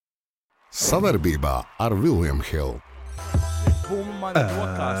Sadarbībā ar William Hill.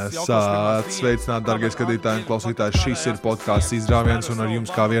 Sveicināti, darbie skatītāji un klausītāji. Šis ir podkāsts Izrāviens, un ar jums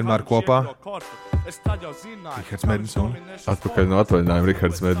kā vienmēr kopā Rihards Mednis un atpakaļ no atvaļinājuma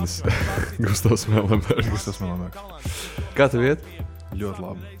Rihards Mednis. Gustavs Melenbergs. Kā tev iet? Ļoti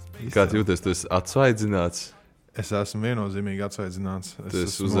labi. Kā tu jūties? Tu esi atsvaidzināts? Es esmu viennozīmīgi atsvaidzināts. Tu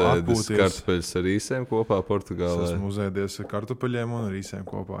esi uzēdis kartupeļus ar rīsēm kopā Portugālē? Es esmu uzēdies ar kartupeļiem un rīsēm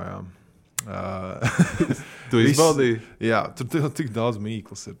kopā, jā. Tu izbaudīji? Jā, tur tik daudz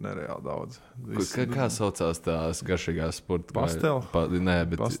mīklas ir, nereāli daudz. Kā saucās tās garšīgās Pasteli? Nē,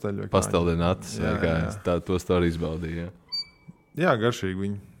 bet pasteldenatas. Tos tā arī izbaudīja. Jā, garšīgi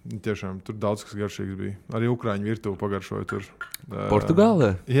viņi. Tiešām tur daudz kas garšīgs bija. Arī Ukraiņu virtuvi pagaršoja tur.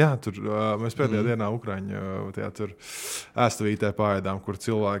 Portugālē? Jā, tur mēs pēdējā dienā Ukraiņu tur ēstuvītē paēdām, kur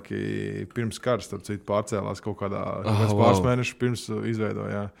cilvēki pirms kara, starp citu, pārcēlās kaut kādā pāris mēnešu pirms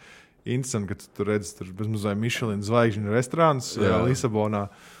izveidojā. Interesanti, ka tu redzi tur bezmazliet Michelin zvaigžņu restorāns Lisabonā.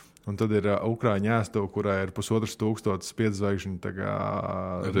 Un tad ir Ukraiņu ēstuve, kurā ir 1500 piedzvaigžņu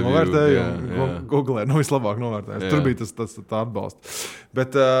novērtējumu. Googlē, vislabāk novērtējums. Tur bija tas atbalsts.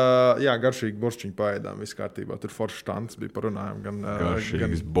 Bet, garšīgi borščiņu paēdām, viss kārtībā. Tur foršs štants bija parunājumi.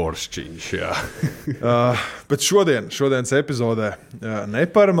 Garšīgs borščiņš, jā. Bet šodienas epizodē ne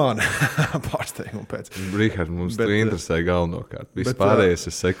par mani pārsteigumu pēc. Richard, mums tu interesē galvenokārt. Vispārējais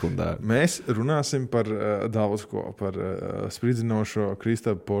ir sekundāri. Mēs runāsim par daudz ko, par spridzinošo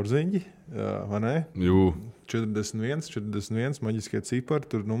Kristapu Porziņģi, vai ne? Jū. 41, maģiskie cipari,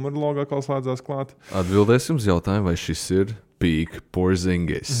 tur numerologā kā slēdzās klāt. Atbildēsim uz jautājumu, vai šis ir Peak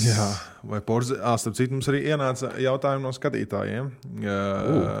Porzingis. Jā, vai starp citu mums arī ienāca jautājumi no skatītājiem.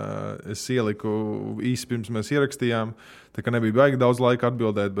 Es ieliku īsi pirms mēs ierakstījām, tā kā nebija baigi daudz laika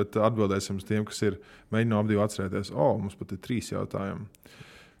atbildēt, bet atbildēsim uz tiem, kas ir mēģinām apdīvi atcerēties. Mums pat ir 3 jautājumi.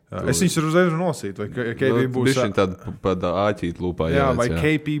 Es viņus uzreiz nolasītu, vai KP būs... Viņš tāda āķīta lūpā. Vai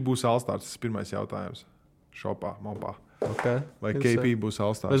KP būs All-Stars, tas ir pirmais jautājums. Šopā, mopā. Okay. Vai KP būs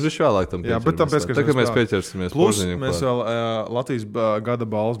All-Stars. Mēs bišķi vēlāk tam pieķersimies. Tā kā mēs pieķersimies. Plus mēs vēl Latvijas gada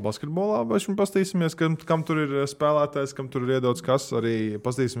balvas basketbolā pastīsimies, kam tur ir spēlētājs, kam tur ir iedots kas. Arī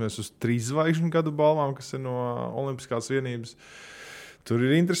pastīsimies uz 3 zvaigžņu gada balvām, kas ir no Olimpiskās vienības. Tur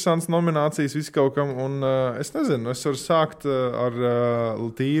ir interesants nominācijas viskaut kam, un es nezinu, es varu sākt ar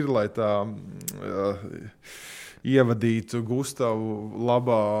tīri, lai tā ievadītu Gustavu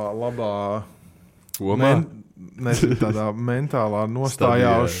labā tādā mentālā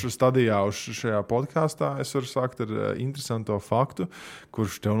stadijā šajā podkāstā. Es varu sākt ar interesanto faktu,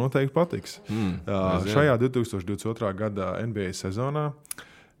 kurš tev noteikti patiks. Šajā 2022. gada NBA sezonā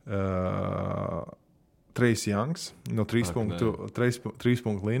Trace Youngs no 3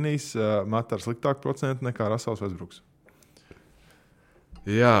 punktu līnijas met ar sliktāku procentu nekā Russells Westbrooks.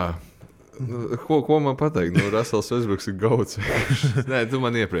 Jā. Ko man pateikt? Russells Westbrooks ir gauts. Nē, tu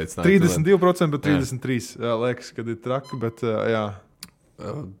man iepriecināji. 32%, bet 33% liekas, kad ir traki, bet jā.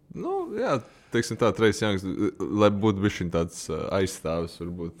 Teiksim tā, Trace Youngs, lai būtu bišķiņ tāds aizstāvis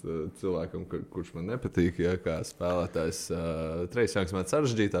varbūt cilvēkam, kurš man nepatīk, kā spēlētājs. Trace Youngs met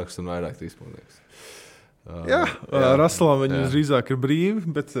sarežģītāks un vairāk 3 punktus. Russellam viņi drīzāk ir brīvi,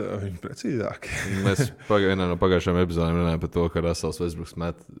 bet viņi precīzāk. Mēs vienā no pagājušajām epizodēm runājām par to, ka Russells Westbrooks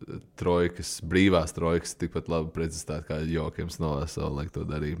met brīvās trojkas tikpat labi precizēt, kā Jokims Novā savulaik to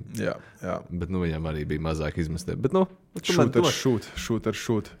darīja. Jā. Bet viņam arī bija mazāk izmestē. Bet,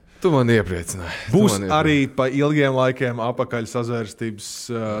 šūt. Tu man iepriecināji. Būs arī pa ilgiem laikiem apakaļ sazvērstības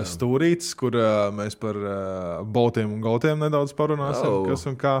stūrītis, kur mēs par boltiem un gautiem nedaudz parunāsim, kas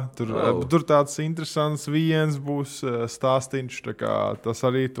un kā. Tur tāds interesants viens būs stāstīns, tā kā tas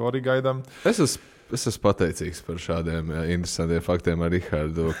arī to arī gaidām. Es esmu pateicīgs par šādiem interesantiem faktiem ar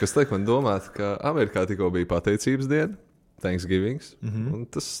Rihardu, kas liek man domāt, ka Amerikā tikko bija pateicības diena, Thanksgivings, un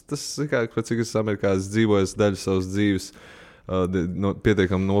tas kā, cik es Amerikā dzīvoju daļu savas dzīves,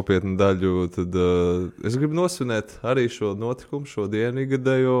 pietiekami nopietnu daļu, tad es gribu nosvinēt arī šo notikumu, šo dienu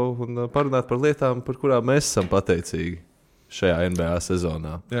ikgadējo un parunāt par lietām, par kurām mēs esam pateicīgi šajā NBA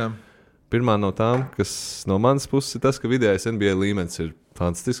sezonā. Jā. Pirmā no tām, kas no manas puses ir tas, ka vidējais NBA līmenis ir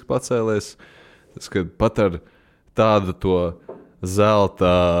fantastiski pacēlies. Tas, ka pat ar tādu to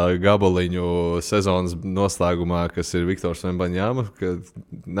zelta gabaliņu sezonas noslēgumā, kas ir Viktors Vembaņāma, ka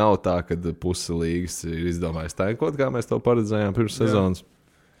nav tā, ka puse līgas ir izdomājis tankot, kā mēs to paredzējām pirms sezonas.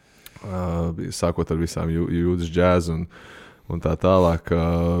 Sākot ar visām jūdas džēzu un tā tālāk.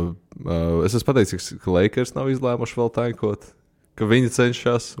 Es esmu pateicīgs, ka Lakers nav izlēmuši vēl tankot, ka viņi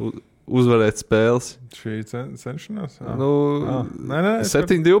cenšas uzvarēt spēles. Šī cenšanās? Nē,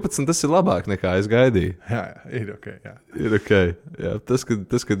 7-12 tas ir labāk nekā es gaidīju. Jā, ir ok. Ir ok. Jā, tas,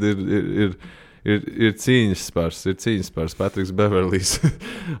 kad ir cīņas spars. Patriks Beverlijs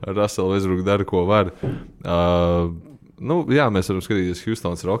ar Russellu Westbrooku dara, ko var. Mēs varam skatīties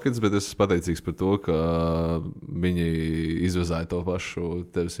Houstonas Rockets, bet es esmu pateicīgs par to, ka viņi izvazāja to pašu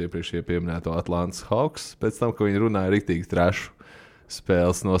tevis iepriekš pieminēto Atlantas Hawks, pēc tam, ka viņi runāja riktīgi trešu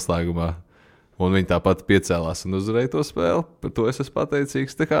spēles noslēgumā. Un viņi tāpat piecēlās un uzvarēja to spēli. Par to es esmu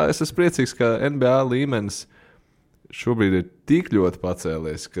pateicīgs. Tā kā es esmu priecīgs, ka NBA līmenis šobrīd ir tik ļoti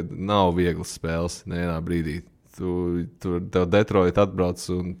pacēlies, ka nav vieglas spēles nevienā brīdī. Tev Detroit atbrauc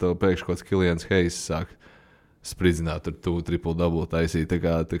un tev pēkšņi kaut kāds Killians Hayes sāk spridzināt ar triple-double taisīt. Tā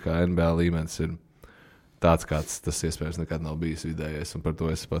kā NBA līmenis ir tāds, kāds tas iespējams nekad nav bijis vidējais. Un par to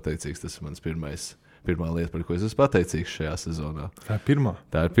esmu pateicīgs. Tas ir mans pirmā lieta, par ko es esmu pateicīgs šajā sezonā. Tā ir pirmā?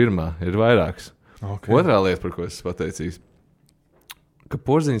 Tā ir pirmā. Ir vairākas. Okay. Otrā lieta, par ko es esmu pateicīgs, ka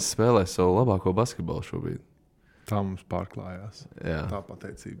Porziņš spēlē savu labāko basketbolu šobrīd. Tā mums pārklājās. Jā. Tā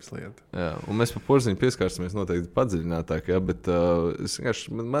pateicības lieta. Jā, un mēs par Porziņu pieskārsimies noteikti padziļinātāk, bet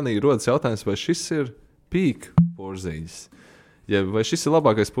manī rodas jautājums, vai šis ir peak Porziņš? Vai šis ir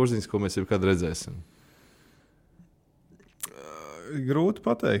labākais Porziņš, ko mēs jebkad redzēsim? Grūti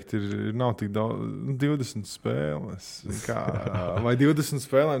pateikt, nav tik daudz, 20 spēles. Vai 20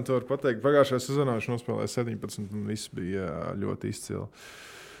 spēlēm to var pateikt? Pagājušajā sezonā viņš nospēlēja 17, un viss bija ļoti izcili.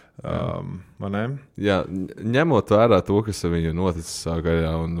 Jā, ņemot vērā to, kas ar viņu noticis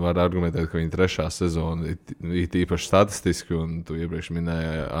sākajā, un var argumentēt, ka viņa trešā sezona ir īpaši statistiski, un tu iepriekš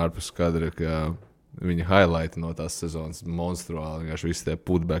minēji ārpus kadra, ka viņa highlighti no tās sezonas monstruāli. Vienkārši visi tie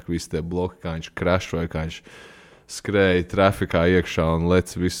putbacki, visi tie bloki, kā viņš crashoja, kā viņš skrēja trafikā iekšā un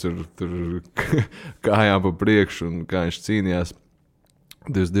lec visur tur kājām pa priekšu, un kā viņš cīnījās.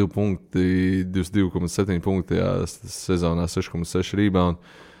 22 punkti, 22,7 punkti sezonā, 6,6 rebound.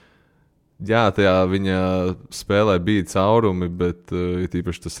 Jā, tajā viņa spēlē bija caurumi, bet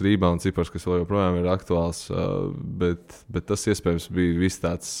īpaši tas rebound cipars, kas vēl joprojām ir aktuāls, bet tas iespējams bija viss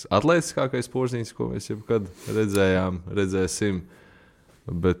tāds atletiskākais Porziņš, ko mēs jebkad redzēsim.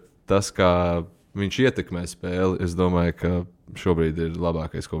 Bet tas, kā viņš ietekmē spēli, es domāju, ka šobrīd ir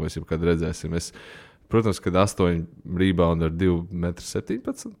labākais, ko mēs jebkad redzēsim. Protams, kad 8 rebound ar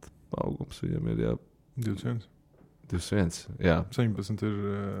 2,17 m augums viņam ir, jā. 21. 21, jā. 17 ir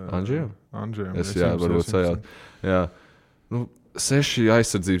Andžejam? Es varbūt sajāt. Jā. 6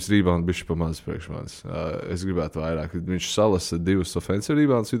 aizsardzības rebound bišķi pamazs priekš manis. Es gribētu vairāk. Viņš salasa 2 offensive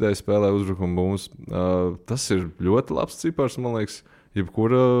rebounds vidēji spēlē uzbrukumu būs. Tas ir ļoti labs cipars, man liekas,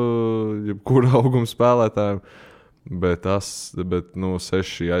 jebkura auguma spēlētājiem. Bet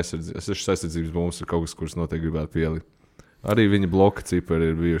 6 aizsardzības bumbas ir kaut kas, kurus noteikti gribētu pielikt. Arī viņa bloka cipari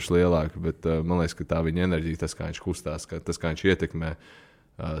ir bijuši lielāki, bet man liekas, ka tā viņa enerģija, tas, kā viņš kustās, tas, kā viņš ietekmē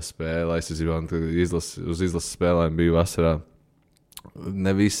spēli, aizsardzībā, uz izlases spēlēm bija vasarā.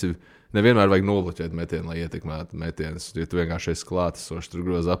 Nevienmēr vajag nobloķēt metienu, lai ietekmētu metienus. Ja tu vienkārši esi klātesošs, tur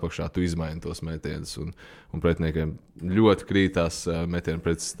groz apakšā, tu izmaini tos metienus, un pretiniekiem ļoti krītās metienu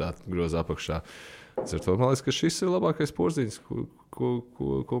precizitāte groz apakšā. Ar to man liekas, ka šis ir labākais Porziņš,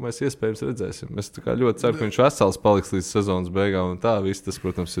 ko mēs iespējams redzēsim. Es ļoti ceru, ka viņš vesels paliks līdz sezonas beigām. Viss tas,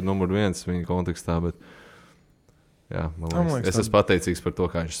 protams, ir numur 1 viņa kontekstā. Bet, jā, man liekas, es esmu pateicīgs par to,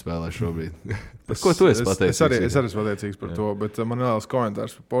 kā viņš spēlē šobrīd. Ko tu esi pateicīgs? Es arī esmu pateicīgs par to, bet man ir liels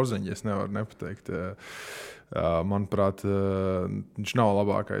komentārs par Porziņu. Es nevaru nepateikt. Manuprāt, viņš nav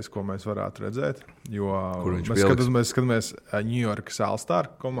labākais, ko mēs varētu redzēt. Jo mēs skatāmies New York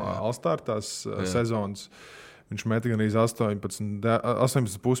All-Star tās sezonas. Viņš met gan arī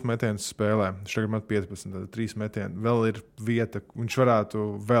 18,5 metienus spēlē. Viņš tagad met 15, tad 3 metieni. Vēl ir vieta, viņš varētu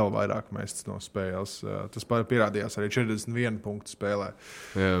vēl vairāk mest no spēles. Tas pierādījās arī 41 punktu spēlē.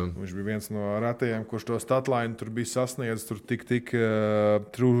 Yeah. Viņš bija viens no retajiem, kurš to statlainu tur bija sasniedzis. Tur tik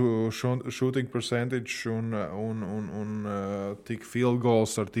true shooting percentage un tik field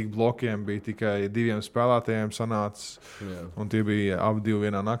goals ar tik blokiem bija tikai 2 spēlētājiem sanācis. Yeah. Un tie bija abi 2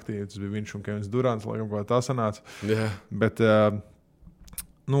 vienā naktī. Tas bija viņš un Kevins Durants, laikam, kā tā sanāca. Yeah. Bet,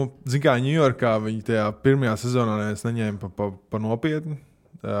 zin kā, Ņujorkā viņi tajā pirmajā sezonā neņēma pa nopietni.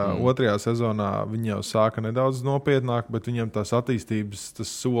 Otrajā sezonā viņi jau sāka nedaudz nopietnāk, bet viņam tās attīstības,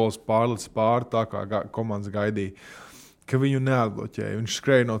 tas solis pārlicis pāri tā, kā komandas gaidīja. Ka viņu neatbloķēja. Viņš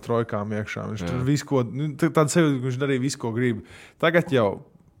skrēja no trojkām iekšā. Viņš tur visu, ko, tāda sevi, viņš darīja visu, ko grib. Tagad jau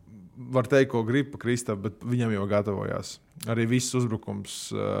var teikt, ko grib pa Kristapu, bet viņam jau gatavojās. Arī viss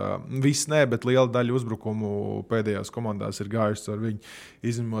uzbrukums, viss ne, bet liela daļa uzbrukumu pēdējās komandās ir gājušas ar viņu,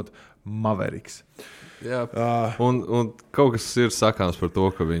 izņemot Mavericks. Jā, un kaut kas ir sakāms par to,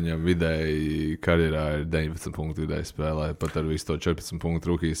 ka viņam vidēji karjerā ir 19 punktu vidēji spēlē, pat ar visu to 14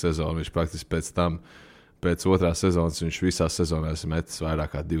 punktu rukiju sezonu. Viņš praktiski pēc otrās sezonas, viņš visās sezonās ir metis vairāk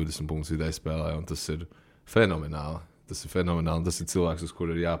kā 20 punktus vidēji spēlē, un tas ir fenomenāli. Tas ir fenomenāli. Tas ir cilvēks, uz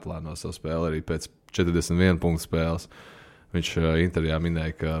kuru ir jāplāno savu spēli arī pēc 41 punktu spēles. Viņš intervijā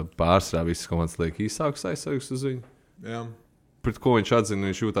minēja, ka pārsvarā visas komandas liek īsākus aizsargus uz viņu. Jā. Pret ko viņš atzina,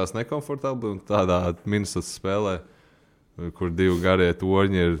 viņš jūtās nekomfortabli un tādā Minnesotas spēlē, kur 2 garie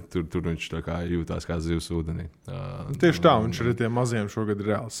torņi ir, tur viņš tā kā jūtās kā zivs ūdenī. Tieši tā, viņš arī tiem maziem šogad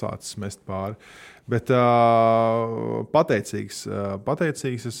reāli sācis mest pāri. Bet pateicīgs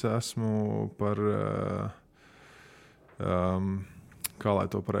es esmu par... kā lai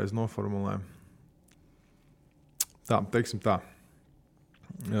to pareizi noformulē. Teiksim tā.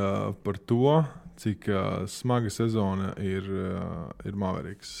 Par to, cik smaga sezona ir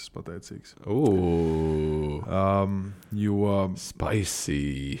Mavericks pateicīgs. Jo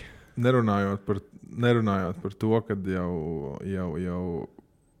Spicy. Nerunājot par to, kad jau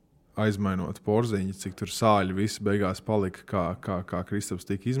aizmainot Porziņu, cik tur sāļi visi beigās palika, kā Kristaps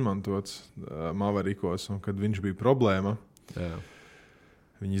tika izmantots Mavericos, un kad viņš bija problēma. Jā.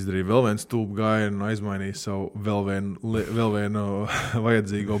 Viņi izdarīja vēl vienu stulbu gājienu un aizmainīja savu vēl vienu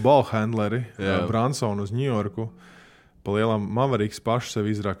vajadzīgo ballhandleri, Bransonu uz Ņujorku. Pa lielam Mavericks paši sev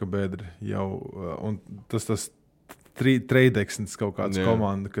izraka bedri jau, un tas Treideksnis kaut kāds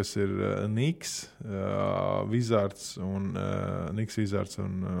komanda, kas ir Niks, Wizards un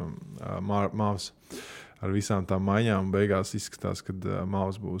Mavs ar visām tām maiņām. Beigās izskatās, ka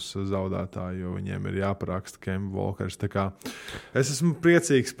Mavs būs zaudētāji, jo viņiem ir jāparaksta Kemba Walkers. Tā kā es esmu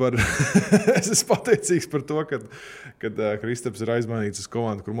priecīgs es esmu pateicīgs par to, kad Kristaps ir aizmainīts uz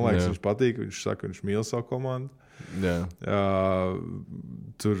komandu, kur, man liekas, viņš patīk. Viņš saka, viņš mīl savu komandu.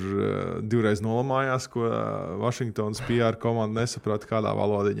 Tur 2 reizes nolamājās, ko Vašingtonas PR komanda nesaprata, kādā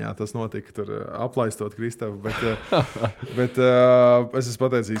valodiņā tas notika, tur aplaistot Kristapu, bet es esmu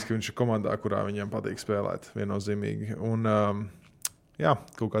pateicīgs, ka viņš ir komandā, kurā viņiem patīk spēlēt viennozīmīgi. Un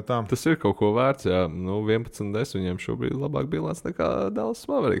kaut kā tā. Tas ir kaut ko vērts, 11-10 viņiem šobrīd labāk bilants nekā Dallas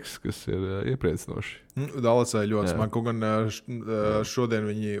Mavericks, kas ir iepriecinoši. Dallasai ļoti smagi. Kaut gan šodien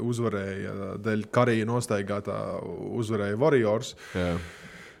viņi uzvarēja, dēļ Karija nostaigātā uzvarēja Warriors. Jā.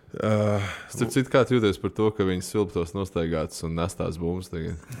 Starp citu, kā tu jūties par to, ka viņi svilptos nostaigātas un nestās bumbas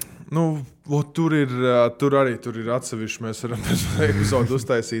tagad? Tur ir atsevišķi. Mēs varam epizodu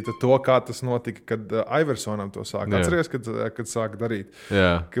uztaisīt to, kā tas notika, kad Iversonam to sāk. Atceries, kad sāk darīt?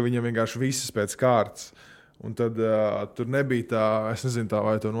 Jā. Ka viņam vienkārši visas pēc kārtas. Un tad tur nebija tā, es nezinu,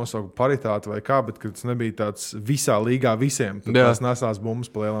 vai to nosaukt paritāte vai kā, bet tas nebija tāds visā līgā visiem. Tad tās nesās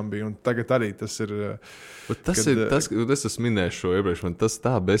bumbas pa lielam bija. Un tagad arī tas ir... Es esmu minējis šo iepriekš, man tas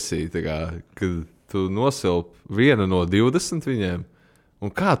tā besīja, kad tu nosilp vienu no 20 viņiem. Un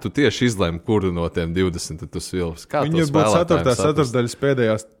kā tu tieši izlēmi, kuru no tiem 20 tu svilps? Viņam būtu 4. ceturtdaļas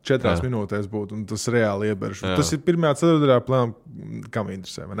pēdējās 4 minūtēs būtu, un tas reāli ieberš. Tas ir 1. ceturtdaļā plēnām, kam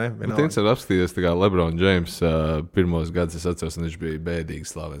interesē, vai ne? Viņš ir apskatījies LeBron James pirmos gadus, es atceros, un viņš bija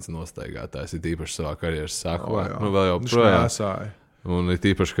bēdīgs slavens nostaigātājs, ir īpaši savā karjeras sākumā. Vēl jau projām. Un it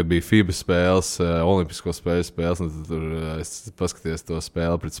īpaši, kad bija FIBA spēles, Olimpisko spēles, un tur es paskatījos to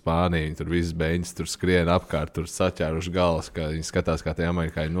spēli pret Spāniju, viņi tur visas beņas tur skrien apkārt, tur saķēruši galvas, kā viņi skatās, kā tie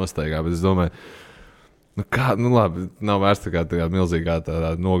amerikāņi nostaigā, bet es domāju, labi, nav vērts tā milzīgā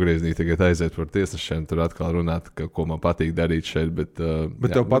tādā nogrieznī tagad aiziet par tiesnešiem, tur atkal runāt, ko man patīk darīt šeit, bet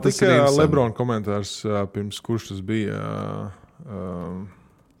tev patīk LeBron komentārs pirms, kurš tas bija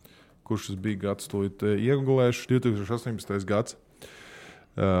gads, tūlīt iegulējuši 2018. gads.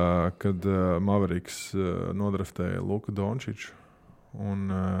 Kad Mavericks nodraftēja Luku Dončiču un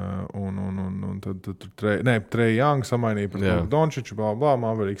tad Trey Young samainīja par Luku Dončiču,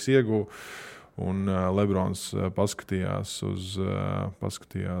 Mavericks ieguva un Lebrons paskatījās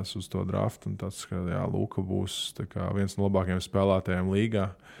uz to draftu un tāds, ka Luka būs viens no labākajiem spēlētājiem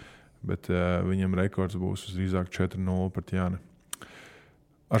līgā, bet viņam rekords būs visdrīzāk 4-0 pret Jāni.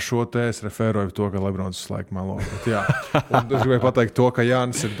 Ar šo te es referēju to, ka Lebrons slēg melo. Un es gribēju pateikt to, ka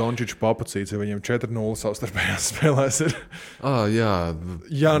Jānis ir Dončiča papacīts, ja viņam 4-0 savstarpējās spēlēs ir.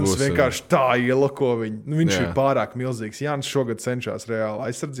 Jānis vienkārši tā ielako viņu. Viņš ir pārāk milzīgs. Jānis šogad cenšas reāli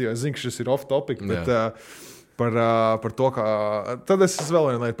aizsardzībā. Es zinu, ka šis ir off-topic, bet par to, kā... Tad es esmu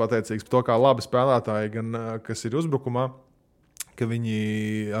vēl viena lieta pateicīgs par to, kā labi spēlētāji, gan kas ir uzbrukumā, ka viņi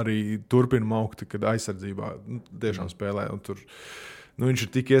arī turpina maukti, kad aizsardzībā tiešām spēlē. Un tur viņš ir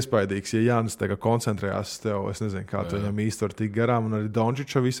tik iespaidīgs, ja Jānis tagad koncentrējās uz tevi. Es nezinu, kā tu viņam īsti var tikt garām. Un arī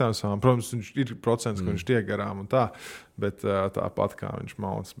Dončiča visām savām. Protams, viņš ir procents, ka viņš tiek garām un tā. Bet tāpat kā viņš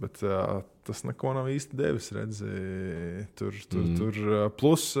mauc. Bet tas neko nav īsti devis, redzi. Tur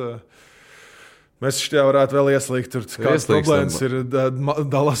plus... Mēs šajā varētu vēl ieslīgt. Tur kāds problēmas ir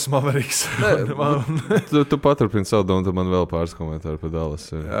Dallas Mavericks. Tu paturpini savu domu, tad man vēl pāris komentāri par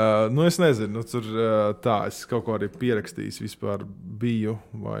Dallas. Es nezinu. Tur es kaut ko arī pierakstījis vispār biju.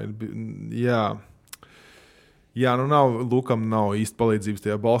 Jā, Lukam nav īsti palīdzības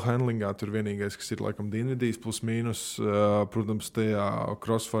tajā ballhandlingā. Tur vienīgais, kas ir laikam Dinvidijs plus mīnus, protams, tajā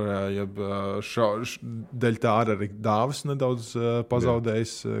crossfarē, dēļ tā arī Dāvis nedaudz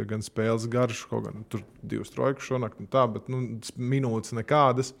pazaudējis gan spēles garšu, kaut gan tur 2 trojku šonakt un tā, bet minūtes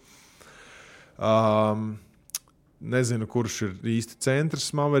nekādas. Nezinu, kurš ir īsti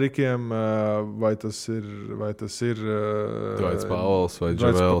centrs Maverikiem, vai tas ir Dwights Powells vai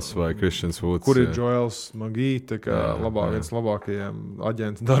Joels vai Christians Woods. Kur ir Joels Magī, tā kā viens labākajiem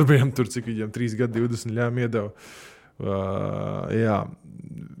aģentu darbiem, tur cik viņam 3 gadu 20 ļēm iedeva.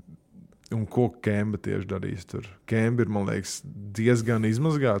 Un ko Kemba tieši darīs tur? Kemba ir, man liekas, diezgan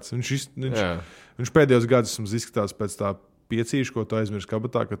izmazgāts. Viņš pēdējos gadus mums izskatās pēc tā piecīšu, ko tu aizmirsti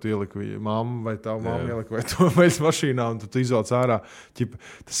kabatā, ka tu ieliki mammu vai tavu mammu ieliki vai to veļas mašīnā un tu izvelc ārā.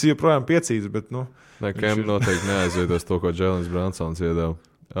 Tas ir joprojām piecīts, bet, Kemba noteikti neaizvietos to, ko Jēlens Bransons iedeva.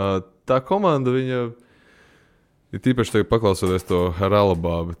 Tā komanda, viņa ir tīpaši tagad paklausoties to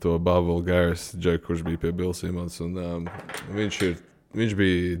Haralabābu, to Bāvelu Gairs, kurš bija pie Bill Simmons, un viņš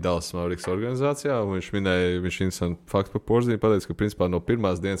bija Dallas Mavericks organizācijā, un viņš interesantu faktu par Porzīnu pateica, ka principā no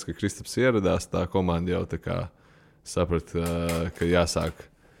pirmās dienas, kad Kristaps ieradās, tā komanda jau tā kā saprat, ka jāsāk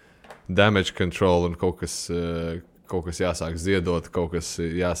damage control un kaut kas jāsāk ziedot, kaut kas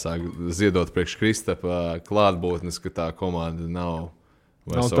jāsāk ziedot priekš Kristapa klātbūtnes, ka tā komanda nav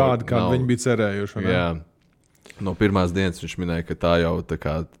tāda, kā viņi bija cerējuši. Jā. No pirmās dienas viņš minēja, ka tā jau tā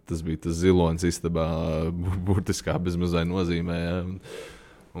kā, tas bija tas zilonis istabā burtiskā bezmazai nozīmē. Ja?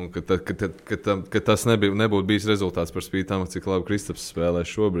 Un ka tas nebūtu bijis rezultāts par spīti tam, cik labi Kristaps spēlē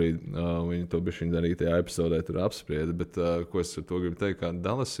šobrīd. Viņi to bišķiņ arī tajā epizodē tur apsprieda. Bet ko es ar to gribu teikt, ka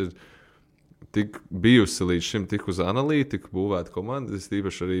Dallas ir tik bijusi līdz šim tik uz analītiku būvēta komanda. Es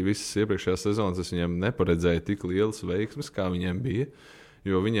tīpaši arī visas iepriekšējās sezonas es viņiem neparedzēju tik lielas veiksmes, kā viņiem bija.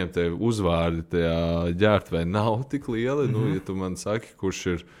 Jo viņiem te uzvārdi tajā ģērbtuvē nav tik lieli. Ja tu man saki, kurš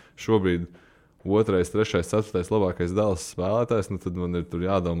ir šobrīd 2., 3., 4. labākais Dallas spēlētājs, tad man ir tur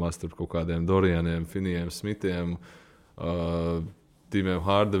jādomās par kaut kādiem Dorianiem, Finijiem, Smithiem, Timiem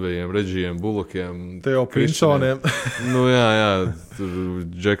Hardavejiem, Reģijiem, Bulokiem. Teo Pinsoniem. Jā, tur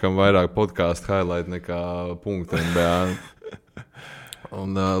Džekam vairāk podcastu highlight nekā punktu NBA. Un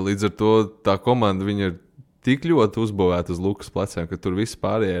līdz ar to tā komanda, viņa ir tik ļoti uzbūvēta uz Lukas pleciem, ka tur viss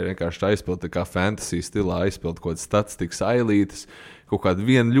pārējie vienkārši aizpild tā kā fantasy stilā, aizpild kaut kādas statistikas ailītes, kaut kāda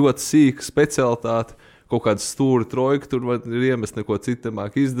viena ļoti sīka specialitāte, kaut kāda stūra trojka, tur var iemest neko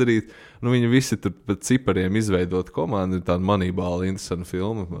citamāk izdarīt. Viņi visi tur pēc cipariem izveidot komandu. Ir tāda Moneyball interesanta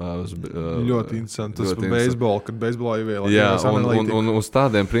filma. Ļoti interesanti. Tas par beisbolu, kad beisbolā ievēlēt. Jā, un uz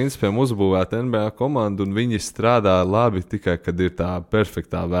tādiem principiem uzbūvēt NBA komandu, un viņi strādā labi tikai, kad ir tā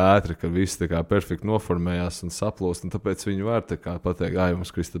perfektā vētra, kad visi tā kā perfekti noformējās un saplūst, un tāpēc viņi var tā kā pateikt,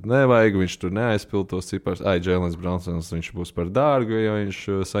 mums Kristap nevajag, viņš tur neaizpild tos cipars, Jēlens Bransons, viņš būs par dārgu, jo viņš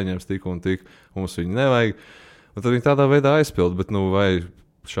saņems tik un tik, mums viņu nevajag. Un tad viņi tādā veidā aizpild, bet vai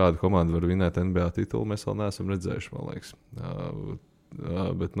šāda komanda var vinēt NBA titulu, mēs vēl neesam redzējuši, man liekas.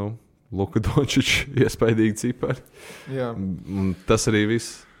 Bet, Luka Dončičs, iespaidīgi cipari. Jā. Un tas arī viss.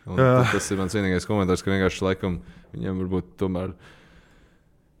 Tas ir mans vienīgais komentārs, ka vienkārši laikam viņam varbūt tomēr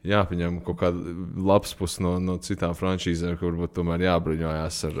jāpaņem kaut kāda labs puses no citām frančīzēm, ka varbūt tomēr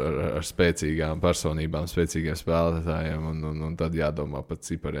jābruņojās ar spēcīgām personībām, spēcīgiem spēlētājiem, un tad jādomā par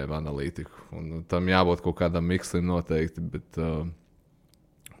cipariem analītiku. Un tam jābūt kaut kādam mikslim noteikti,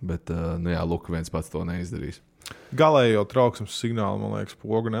 bet Luka viens pats to neizdarīs. Galējo trauksmes signālu, man liekas,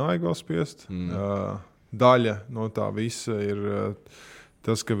 pogu nevajag vēl spiest. Daļa no tā visa ir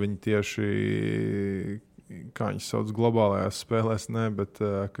tas, ka viņi tieši, kā viņi sauc, globālajās spēlēs, bet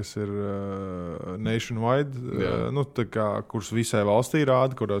kas ir nationwide, kurus visai valstī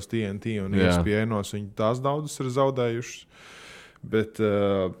rāda, kurās TNT un ESPN-os viņi tās daudzas ir zaudējušas. Bet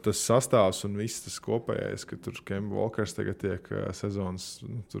tas sastāvs un viss tas kopējais, ka tur Kemba Walkers tagad tiek sezonas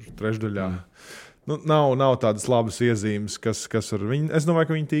trešdaļā. Nav tādas labas iezīmes, kas ar viņu. Es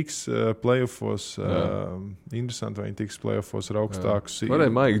domāju, ka viņi tiks playoffos. Interesanti, vai viņi tiks playoffos ar augstāku.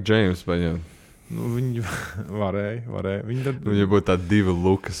 Varēja Mike James paņemt. Nu, viņi varēja. Viņam būtu tādi divi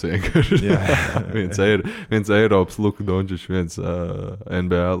Lukas vienkārši. viens Eiropas Luka Dončičs, viens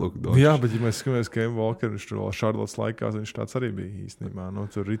NBA Luka Dončičs. Jā, bet ja mēs skatāmies, ka Walker, viņš tur vēl Šarlotas laikā, viņš tāds arī bija īstenībā. Nu,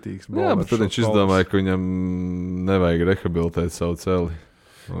 tur ritīgs. Jā, bet tad viņš izdomāja, ka viņam nevajag rehabilitēt savu celi.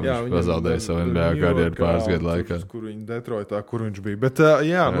 Viņš pazaudēja savu NBA karjeru pāris gadu laikā. Kur viņi Detroitā, kur viņš bija. Bet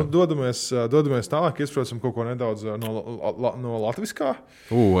nu, dodamies tālāk, iesprosim kaut ko nedaudz no latviskā.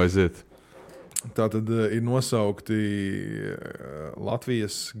 Aiziet. Tā tad ir nosaukti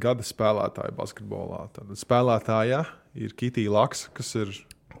Latvijas gada spēlētāji basketbolā. Tātad spēlētājā ir Kitija Laksa, kas ir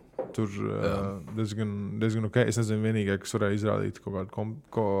tur diezgan ok. Es nezinu, vienīgai, kas varēja izrādīt kaut kādu,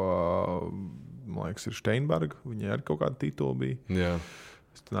 man liekas, ir Steinberga. Viņai arī kaut kāda titula bija. Jā.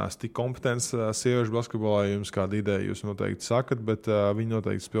 Es neesmu tik kompetents sieviešu basketbolā, ja jums kāda ideja jūs noteikti sakat, bet viņi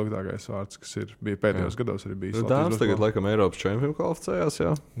noteikti spilgtākais vārds, kas bija pēdējos gados arī bijis. Dāmas tagad laikam Eiropas čempionu kvalificējās,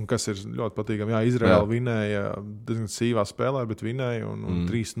 jā. Un kas ir ļoti patīkami. Jā, Izraela vinēja diezgan sīvā spēlē, bet vinēja un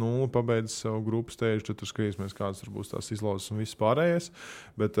 3-0 pabeidza savu grupu stēžu. Tad tur skatīsimies, kādas tur būs tās izlozes un viss pārējais.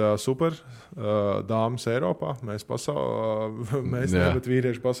 Bet super, dāmas Eiropā, mēs ne, bet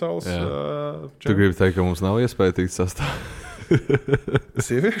vīrieši pasaules. Tu gribi teikt, ka mums nav iespēja tikt sastāvēt?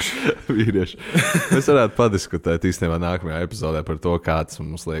 Sievieši? Vīrieši. Mēs varētu padiskutēt īstenībā nākamajā epizodē par to, kāds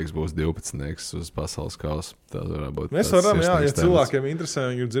mums liekas būs 12. uz pasaules kausa. Mēs varam, ja cilvēkiem interesē,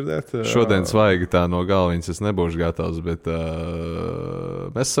 viņi ir dzirdēt. Šodien svaigi tā no galviņas es nebūšu gatavs, bet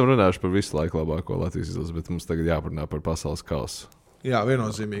mēs esam runājuši par visu laiku labāko Latvijas izlases, bet mums tagad jāparunā par pasaules kausu. Jā,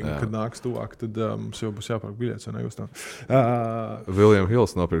 viennozīmīgi, kad nāks tuvāk, tad mums jau būs jāpērk biļetes, vai negustām. William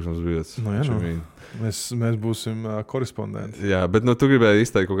Hills nopirks mums biļetes. Mēs būsim korespondenti. Jā, bet tu gribēji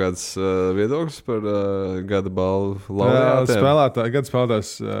izteikt kaut kādas viedokļus par gada balvu laureātiem? Gada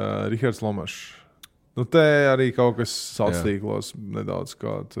spēlētājs Rihards Lomašs. Nu, te arī kaut kas sauctīklos nedaudz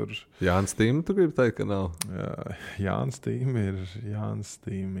kā tur. Jānis Tīm, tu gribi teikt, ka nav? Jānis Tīm ir Jānis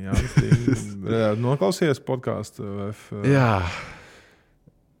Tīm. Noklausījies podcastu? Jā.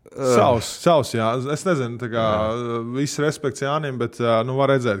 Savs, jā. Es nezinu, viss respekts Jānim, bet var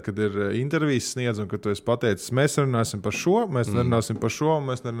redzēt, kad ir intervijas sniedz un kad tu esi pateicis, mēs nerunāsim par šo, mēs nerunāsim par šo,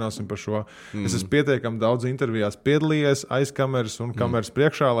 mēs nerunāsim par šo. Es esmu pietiekami daudz intervijās piedalījies aiz kameras un kameras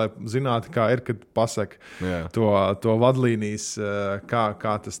priekšā, lai zinātu, kā ir, kad pasaka to vadlīnijas,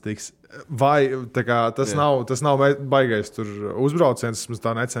 kā tas tiks. Vai tas nav baigais tur uzbrauciens, es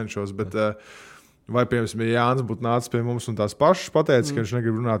tā necenšos, bet... Vai, piemēram, ja Jānis būtu nācis pie mums un tās pašas pateicis, ka viņš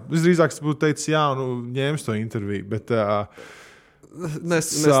negrib runāt. Visdrīzāk būtu teicis, jā, ņēmis to interviju. Bet,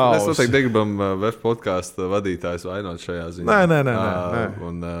 mēs noteikti negribam VF podkāstu vadītājus vainot šajā ziņā. Nē.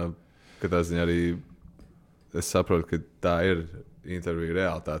 Un katrā ziņā arī es saprotu, ka tā ir intervija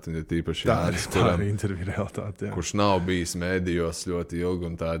realitāte. Un, ja tīpaši Jānis, tā ir intervija realitāte. Jā. Kurš nav bijis mēdījos ļoti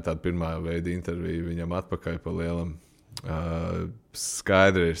ilgi, un tā ir tāda pirmā veida intervija viņam atpakaļ pa lielam.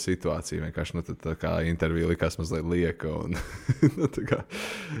 Skaidra ir situācija. Vienkārši tā kā intervija likās mazliet lieka.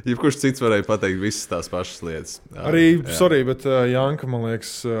 Jebkurš cits varēja pateikt visas tās pašas lietas. Sorry, bet Janka, man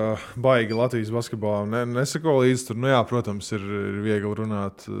liekas, baigi Latvijas basketbolā. Nesako līdzi tur. Nu jā, protams, ir viegli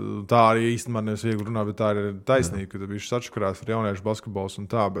runāt. Tā arī īstenībā nevis viegli runāt, bet tā ir taisnība, ka viņš sačakarās ar jauniešu basketbols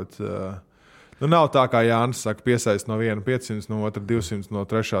un tā, bet... nav tā, kā Jānis saka, piesaist no viena 500, no otra 200, no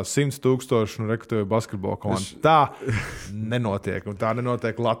trešā 100,000 un rekrutēju basketbolu komandu. Tā nenotiek, un tā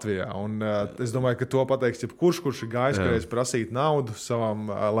nenotiek Latvijā. Un, es domāju, ka to pateiks jebkurš ir gājis, ka reiz prasīt naudu savam,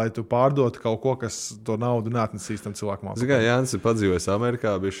 lai tu pārdotu kaut ko, kas to naudu neatnesīs tam cilvēkam. Zini, Jānis ir padzīvojis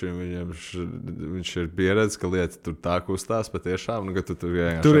Amerikā, viņš ir pieredzējis, ka lieta tur tā kustās patiešām, un ka tu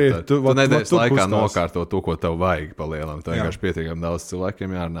nedēļas laikā nokārto to, ko tev vajag pa lielam. Tā vienkārši pietiekami daudz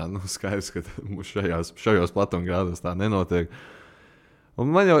cilvēkiem jārunā. Skaidrs, ka šajos platumgrādos tā nenotiek. Un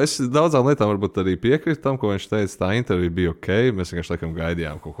man jau daudzām lietām varbūt arī piekrīt tam, ko viņš teica. Tā intervija bija ok. Mēs vienkārši laikam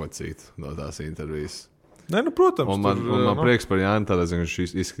gaidījām kaut ko citu no tās intervijas. Nē, protams. Un man prieks par Jāni, tādā ziņā, ka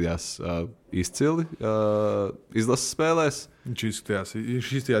viņš izskatījās izcili izlases spēlēs. Viņš izskatījās izcili,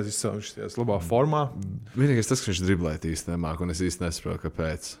 viņš izskatījās labā formā. Vienīgais tas, ka viņš driblēt īsti nemāk, un es īsti nesaprotu,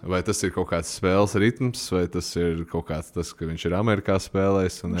 kāpēc. Vai tas ir kaut kāds spēles ritms, vai tas ir kaut kāds tas, ka viņš ir Amerikā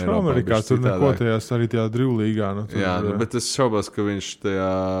spēlējis. Viņš ir Amerikā, tur neko tajās arī tajā drivlīgā. Jā, bet es šaubos, ka viņš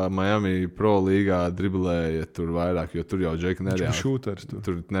tajā Miami Pro līgā driblēja tur vairāk, jo tur jau Džeki nereāli.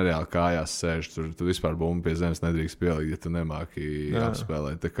 Tur nereāli kājās sēž, tur vispār bumbu pie zemes nedrīkst pielikt, ja tu nemāki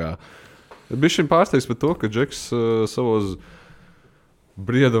apspēlēt. Tā kā bija šim pārsteigts par to, ka Džeks savos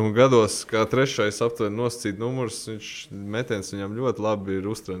Briedumu gados, kā trešais aptuveni nosacīt numurs, metiens viņam ļoti labi ir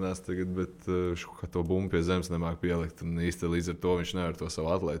uztrenēts tagad, bet viņš kaut kā to bumbu pie zemes nemāk pielikt. Un īsti līdz ar to viņš nevar to savu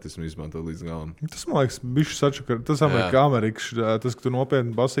atletismu izmantot līdz galam. Tas, man liekas, bišķi sačakar. Tas Amerikas, tas, ka tu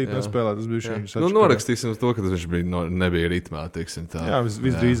nopietni basīt nespēlē, tas bišķi viņš sačakar. Norakstīsim to, ka viņš nebija ritmā, teiksim tā. Jā,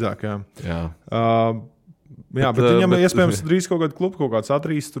 visdrīzāk, jā. Jā, bet viņam iespējams drīz kaut kāda kluba, kaut kāds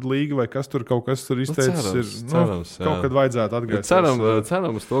atrīs tur līga vai kas tur kaut kas tur izteicis. Cerams, kaut kad vajadzētu atgriezties.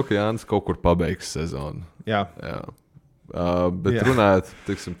 Ceram uz to, ka Jānis kaut kur pabeigs sezonu. Jā. Bet runājot,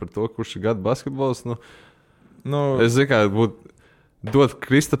 teiksim, par to, kurš ir gada basketbols, es zinu, kā būtu dot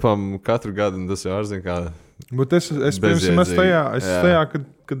Kristapam katru gadu, un tas jau zinu, kā. Bet es pirms tajā, kad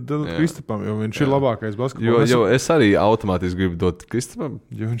Kristapam, jo viņš ir labākais basketbols. Jo es arī automātiski gribu dot Kristapam.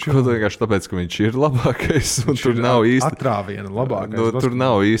 Kaut vienkārši tāpēc, ka viņš ir labākais. Tur nav īsti atrāviena labākais. Tur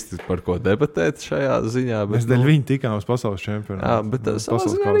nav īsti par ko debatēt šajā ziņā. Mēs dēļ viņa tikām uz pasaules čempionātu. Jā, bet savā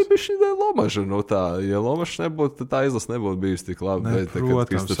ziņā arī bija šī Lomaša. Ja Lomašs nebūtu, tad tā izlase nebūtu bijusi tik laba. Bet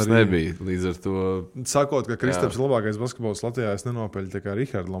Kristaps nebija. Līdz ar to. Sakot, ka Kristaps ir labākais basketbols Latvijā, es nenopeļu tā kā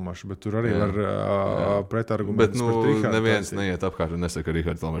Rihardu Lomašu, bet tur arī var pretargumentus pret Rihardu. Neviens neiet apkārt un nesaka, ka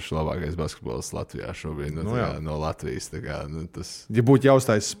Rihards Lomašs ir labākais basketbols Latvijā šobrīd. No Latvijas. Ja būtu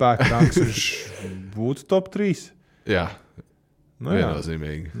jāuztais spēka ranks, viņš būtu top 3. Jā.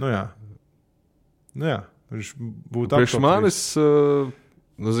 Viennozīmīgi. Jā. Viņš būtu priekš manis,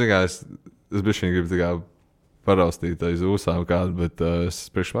 es bišķiņ gribu tā kā paraustīt aiz ūsām kādu, bet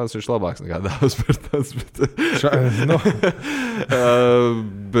priekš manis viņš labāks nekā Dāvs Bertāns.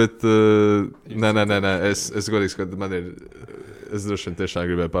 Bet nē, es godīgi skatu, man ir, es droši vien tiešām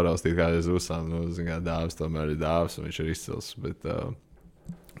gribēju paraustīt kādu aiz ūsām, Dāvs tomēr ir Dāvs un viņš ir izcils, bet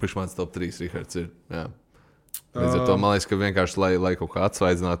priekš manis top 3 Rihards ir, jā. Līdz ar to man liekas, ka vienkārši, lai kaut kā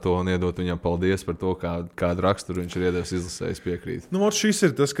atsvaidzinātu to un iedot viņam paldies par to, kādu raksturu viņš ir iedevis izlasējis piekrīt. Šis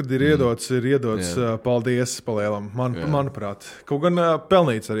ir tas, kad ir iedots paldies palielam, manuprāt. Kaut gan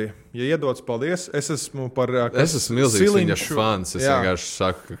pelnīts arī. Ja iedots paldies, es esmu milzīgs viņa fans. Es vienkārši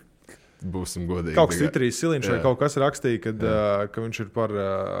saku, ka būsim godīgi. Kaut kas Twitterī Siliņš vai kaut kas rakstīja, ka viņš ir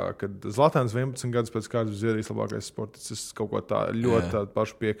kad Zlatāns 11 gadus pēc kārtas Zviedrijas labākais sportists. Es kaut ko tā ļoti tādu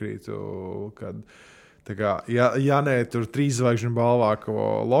pašu piekrītu, kad ja nē, tur 3 zvaigžņu balvā, ko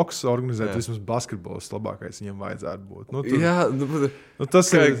Loks organizēt, vismaz basketbols labākais viņam vajadzētu būt.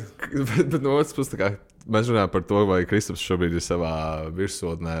 Tas ir. Bet no otras puses, mēs runājam par to, vai Kristaps šobrīd ir savā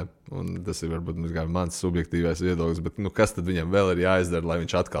virsotnē, un tas ir varbūt mans subjektīvais viedoklis, bet kas tad viņam vēl ir jāizdara, lai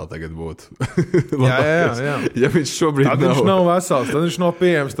viņš atkal tagad būtu? jā. Ja viņš šobrīd viņš nav vesels, tad viņš nav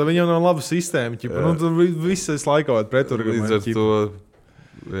pieejams, tad viņam nav laba sistēma. Tad viss ir laikot preturgumēt. Līdz ar to.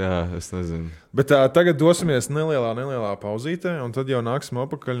 Jā, es nezinu. Bet tagad dosimies nelielā pauzītē, un tad jau nāksim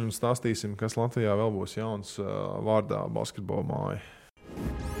atpakaļ un stāstīsim, kas Latvijā vēl būs jauns vārdā basketbola māja.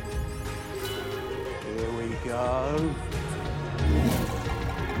 Here we go.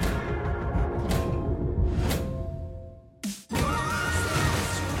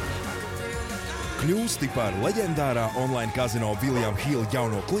 Kļūsti par leģendārā online kazino William Hill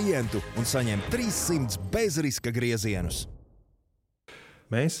jauno klientu un saņem 300 bezriska griezienus.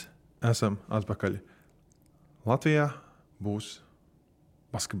 Mēs esam atpakaļ. Latvijā būs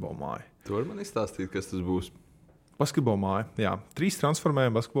basketbola māja. Tu vari man izstāstīt, kas tas būs? Basketbola māja, jā. 3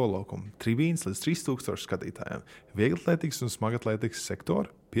 transformējumi basketbola laukumu. Tribīnes līdz 3000 skatītājiem. Vieglatlētikas un smagatlētikas sektori.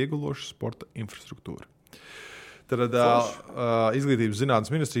 Pieguloša sporta infrastruktūra. Tad Izglītības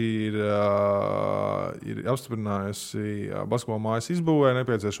zinātnes ministrija ir apstiprinājusi basketbola mājas izbūvē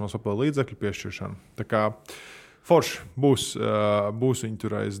nepieciešamos papildu līdzekļu piešķiršanu. Tā kā forši būs viņi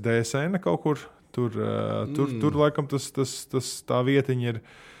tur aiz DSN kaut kur. Tur laikam tā vietiņa ir.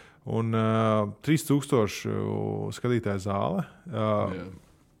 Un 3000 skatītāju zāle.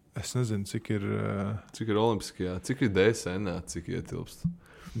 Es nezinu, cik ir olimpiskajā, cik ir DSN, cik ietilpst.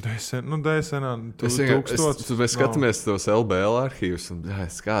 DSN, mēs skatāmies tos LBL arhīvus, un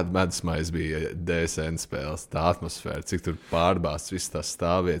kāda medusmaize bija DSN spēles, tā atmosfēra, cik tur pārbāsts visas tās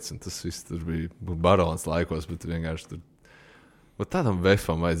stāvvietas, un tas viss tur bija barons laikos, bet vienkārši tur. Tādam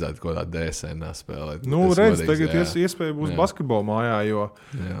vefam vajadzētu kaut kādā DSN spēlēt. Redz, tagad iespēja būs basketbola mājā, jo,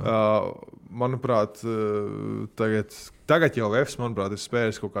 manuprāt, tagad jau vefs, manuprāt, ir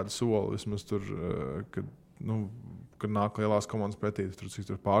spējis kaut kādu soli, vismaz tur, kad nāk lielās komandas pretī,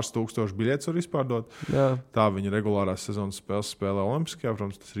 tur pāris tūkstoši biļetes var izpārdot. Jā. Tā viņa regulārās sezonas spēles spēlē olimpiskajā,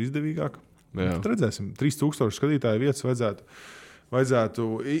 protams, tas ir izdevīgāk. Tad redzēsim, 3000 skatītāju vietas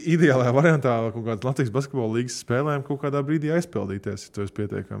vajadzētu ideālajā variantā kaut kādas Latvijas basketbola līgas spēlēm kaut kādā brīdī aizpildīties, ja tu esi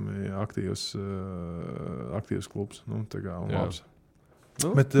pietiekami aktīvs klubs. Labs.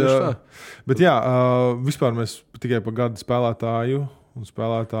 Bet jā, vispār mēs tikai par gadu spēlētāju un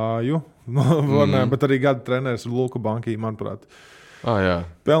spēlētāju. Bet arī gada treneris Luka Bankī, manuprāt. Jā.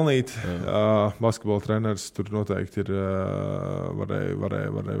 Pelnīt. Basketbola treneris tur noteikti ir.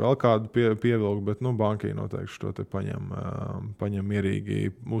 Varēja vēl kādu pievilkt, bet Bankī noteikti šo te paņem mierīgi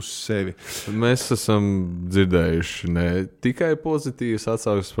uz sevi. Mēs esam dzirdējuši ne tikai pozitīvas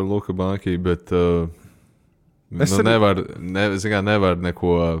atsauksmes par Luka Bankī, bet nevar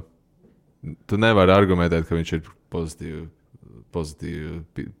neko. Tu nevari argumentēt, ka viņš ir pozitīvu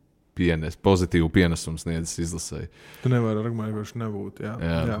pienesumu sniedzis izlasēji. Tu nevari argumentēt, ka viņš nebūtu. Jā.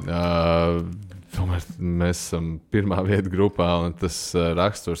 Tomēr mēs esam pirmā vieta grupā, un tas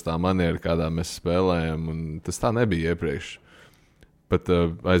raksturs tā maniera, kādā mēs spēlējam, un tas tā nebija iepriekš. Pat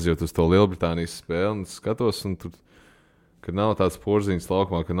aizjūt uz to Lielbritānijas spēli, un skatos, un tur, kad nav tāds porziņš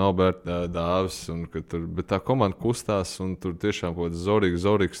laukumā, ka nav dāvis, bet tā komanda kustās, un tur tiešām kaut kāds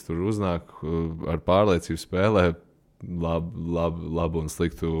Zorigs tur uznāk ar pārliecību spēlē, labu un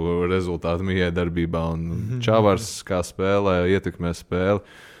sliktu rezultātu miedarbībā, un Čavars kā spēlē, ietekmē spēli.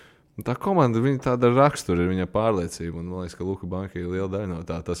 Un tā komanda, viņa tāda rakstura ir viņa pārliecība, un man liekas, ka Luka Bankī ir liela daļa no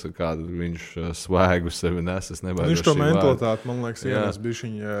tā, tas ir kādu viņš svēgu sevi nes, es nebaidos. Viņš to mentalitāti, man liekas, ienes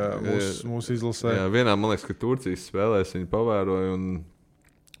bišķiņa mūsu izlasē. Jā, vienā, man liekas, ka Turcijas spēlēs viņi pavēroja, un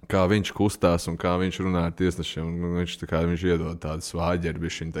kā viņš kustās un kā viņš runā ar tiesnešiem. Viņš iedod tādu svāģeru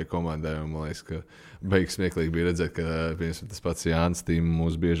bišķiņu tai komandai. Man liekas, ka beigas smieklīgi bija redzēt, ka tas pats Jānis Tīm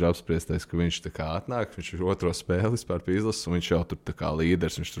mūs bieži apspriestais, ka viņš tā kā atnāk, viņš ir otro spēli vispār pie izlases, un viņš jau tur tā kā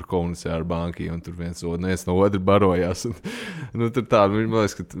līderis, viņš tur komunicē ar Bankī, un tur viens no otra barojās. Un, tur tā, man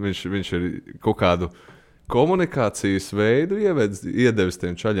liekas, ka viņš ir kaut kādu komunikācijas veidu iedevis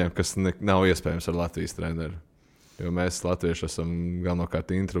tiem čaļiem, kas nav iespējams ar Latvijas treneru. Jo mēs latvieši esam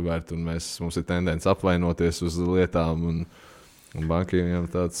galvenokārt introverti, un mums ir tendence apvainoties uz lietām, un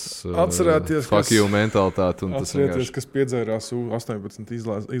Bankījiem tāds fuck you mentalitāte. Atcerieties, kas piedzērās U18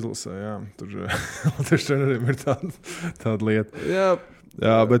 izlasē. Jā, tur latviešu treneriem ir tāda lieta. Jā,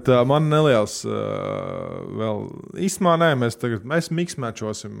 bet man neliels vēl īstenībā nē, mēs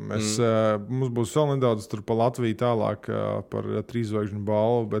miksmēčosim. Mums būs vēl nedaudz tur pa Latviju tālāk par 3 zvaigžņu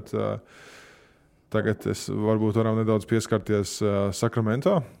balvu, bet tagad varbūt varam nedaudz pieskarties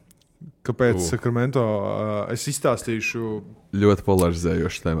Sakramento. Kāpēc Sakramento? Es izstāstīšu. Ļoti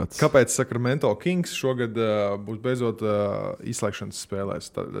polarizējošs temats. Kāpēc Sakramento Kings šogad būs beidzot izslēgšanas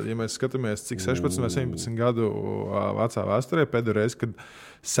spēlēs? Ja mēs skatāmies, cik 16 vai 17 gadu vecā vēsturē pēdējo reizi, kad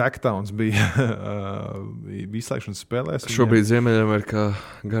Sacktowns bija izslēgšanas spēlēs. Šobrīd Ziemeļamerikā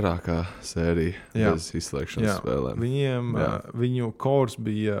garākā sērija bez izslēgšanas spēlēm. Viņu kors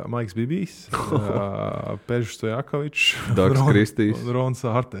bija Maiks Bibijs, Pežs Stojakovičs, Daks Kristijs un Rons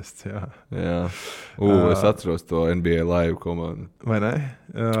Artests. Jā. Es atceros to NBA Live komandu. Vai ne?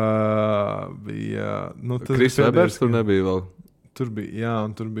 Kris Webers tur nebija vēl. Tur bija,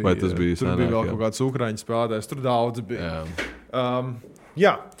 un tur bija. Vai tas bija tur sanāk, bija vēl kaut kāds ukraiņu spēlētājs. Tur daudz bija.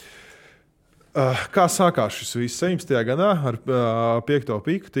 Kā sākās šis viss? 17. gadā ar 5.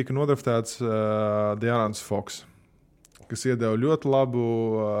 piku tika nodraftēts De'Aaron Fox, kas iedeva ļoti labu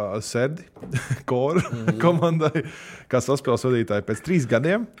serdi koru komandai, kā saspēles vadītāji pēc 3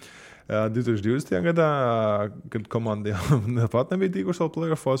 gadiem. 2020. gadā, kad komanda pat nebija tikuši vēl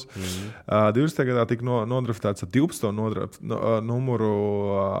playoffos, 20. gadā tika nodraftēts ar 12. numuru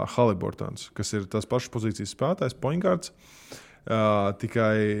Haliburtons, kas ir tās pašas pozīcijas spēlētājs, point guards,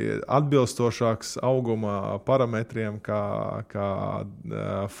 tikai atbilstošāks auguma parametriem kā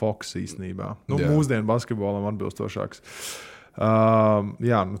Fox īstenībā. Mūsdienu basketbolam atbilstošāks.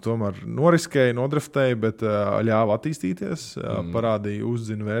 Tomēr noriskēja, nodraftēja, bet ļāva attīstīties, parādīja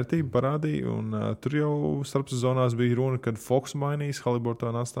uzzina vērtību, un tur jau starpsezonās bija runa, kad Fox mainīs,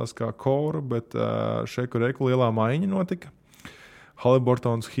 Haliburton atstās kā koru, bet šeit, kur lielā maiņa notika.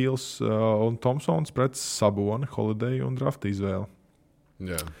 Haliburtons, Hills un Thompsons pret Saboni, Holiday un draft izvēli.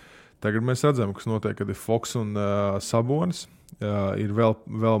 Tagad mēs redzam, kas notiek, kad ir Fox un Sabonis. Ir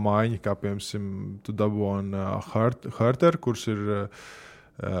vēl maiņa, kā piemēram, tu dabūji Harter, kurš ir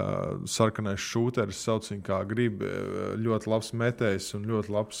sarkanais šūteris, sauc viņu kā grib, ļoti labs metējs un ļoti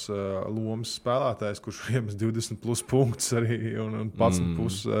labs lomas spēlētājs, kurš iemes 20+ punktus arī un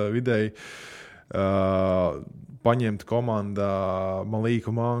 11+ vidēji. Paņemt komandā Malīku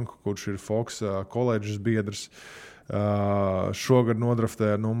Manku, kurš ir Fox koledžas biedrs. Šogad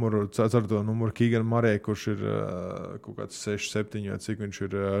nodraftēja 4. numuru Keegan Murray, kurš ir kaut kāds 6-7, cik viņš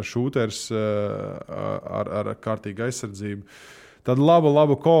ir šūters ar kārtīgu aizsardzību. tādu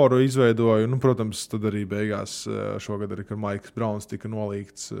labu koru izveidoja. Nu, protams, tad arī beigās šogad arī, kad Maiks Brauns tika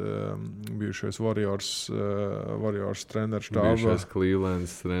nolīgts, bijušais Warriors treneris štāba. Bijušais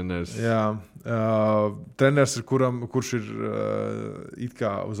Clevelands treneris. Jā, treneris, kurš ir it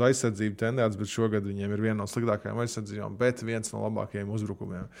kā uz aizsardzību tendēts, bet šogad viņiem ir viena no sliktākajām aizsardzībām, bet viens no labākajiem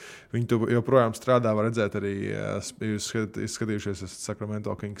uzbrukumiem. Viņi joprojām strādā, var redzēt arī, jūs skatījušies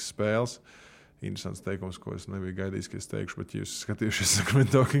Sacramento Kings spēles. Interesants teikums, ko es nebiju gaidījis, ka es teikšu, bet jūs skatījušies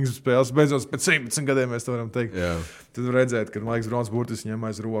Sacramento Kings spēles. Beidzot, pēc 17 gadiem mēs to varam teikt. Jā. Tad var redzēt, ka Maiks Brauns burtiski ņem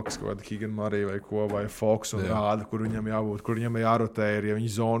aiz rokas kaut kādu Keegan Murray vai ko, vai Fox un rāda, kur viņam jābūt, kur viņam jārotē ir, ja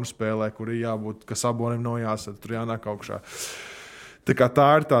viņi zonu spēlē, kur ir jābūt, ka Sabonim nav jāsat, tur jānāk augšā. Tā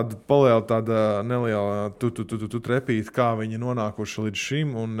ir tāda neliela tu trepīta, kā viņi nonākuši līdz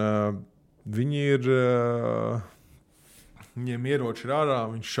šim, un viņi ir... Viņiem ieroči ir ārā,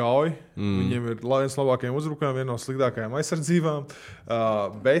 viņi šauj. Viņiem ir viens no labākajiem uzbrukumiem, viena no sliktākajām aizsardzībām.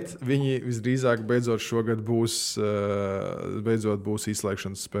 Bet viņi visdrīzāk beidzot šogad būs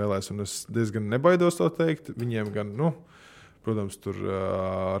izslēgšanas spēlēs. Un es diezgan nebaidos to teikt. Viņiem gan, protams, tur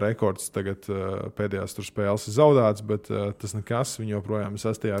rekords tagad pēdējās tur spēles ir zaudēts, bet tas nekas. Viņi joprojām ir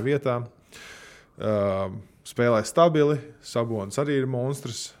 6. vietā. Spēlē stabili, Sabonis arī ir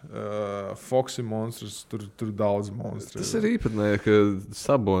monstrs, Fox ir monstrs, tur daudz monstru. Tas ir īpatnēji, ka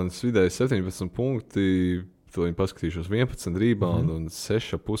Sabonis vidēji 17 punkti, to viņi paskatīšos 11 rebound un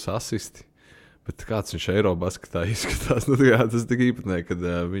 6,5 asisti. Bet kāds viņš Eirobasketā izskatās, tas tik īpatnēji, kad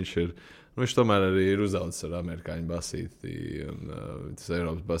viņš ir... Viņš tomēr arī ir uzaudzis ar amerikāņu basīti, un tas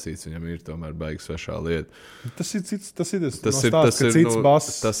Eiropas basīts viņam ir tomēr baigi svešā lieta. Tas ir cits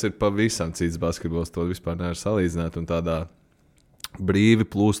bass. Tas ir pavisam cits basketbols, to vispār nevar salīdzināt, un tādā brīvi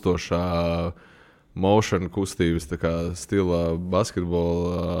plūstošā motion kustības stila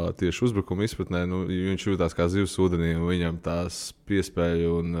basketbola tieši uzbrukuma izpratnē, viņš jūtās kā zivs ūdenī, un viņam tās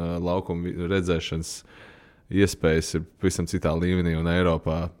piespēju un laukuma redzēšanas iespējas ir pavisam citā līmenī, un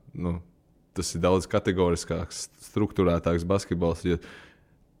Eiropā, tas ir daudz kategoriskāks, strukturētāks basketbols.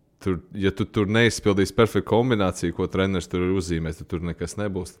 Ja tu tur neizpildīsi perfektu kombināciju, ko treneris tur ir uzzīmējis, tad tur nekas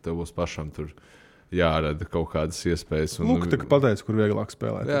nebūs. Tad tev būs pašam tur jārada kaut kādas iespējas. Lūk, tā kā pateicu, kur vieglāk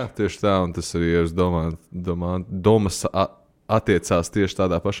spēlēt. Jā, tieši tā, un tas arī ir domas attiecās tieši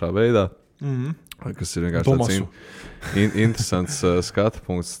tādā pašā veidā. Kas ir vienkārši tāds interesants skatu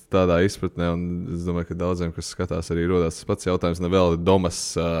punkts tādā izpratnē, un es domāju, ka daudziem, kas skatās, arī rodās tas pats jautājums. Vēl Domas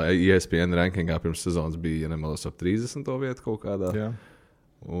ESPN rankingā pirms sezonas bija, ja nemaldos, ap 30. vietu kaut kādā. Jā.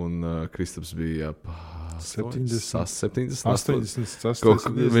 Un Kristaps bija 70.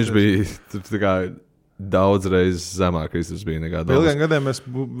 Viņš bija daudz reizes zemāk, Kristaps bija nekā Domas. Ilgiem gadiem mēs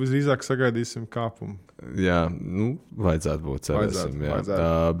visdrīzāk sagaidīsim kāpumu. Jā, vajadzētu būt, cerēsim.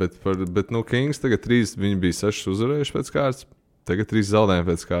 Bet Kings tagad 3, viņi bija 6 uzvarējuši pēc kārtas, tagad 3 zaudējumi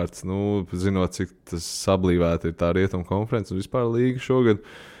pēc kārtas. Zinot, cik tas sablīvēti ir tā rietumu konferences un vispār līga šogad,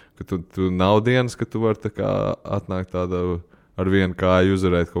 ka tu nav dienas, ka tu vari atnākt tāda ar vienu kāju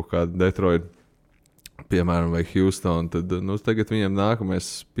uzvarēt kaut kādu Detroit, piemēram, vai Houston. Tad tagad viņiem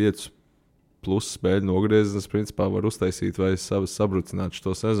nākamais 5 plus spēļu nogrieznes, principā var uztaisīt vai sabrucināt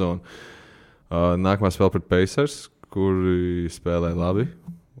šo sezonu. Nākamā spēle pret Pacers, kuri spēlē labi.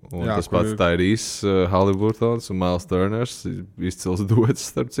 Un jā, tas pats Tyrese Haliburtons un Miles Turners, izcils duets,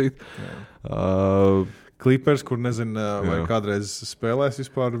 starp citu. Clippers, kur nezinu, vai kādreiz spēlēs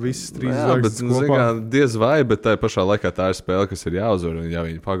vispār visas 3 zvaigznes kopā. Diez vai, bet tā pašā laikā tā ir spēle, kas ir jāuzvar. Un ja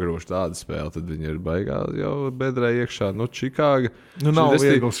viņi pagrūž tādu spēli, tad viņi ir baigā jau bedrē iekšā. Čikāga. Nav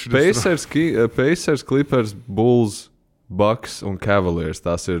viegls šis. Pacers, Clippers, Bulls, Bucks un Cavaliers.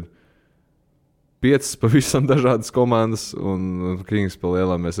 Tās ir 5 pavisam dažādas komandas, un Kings pa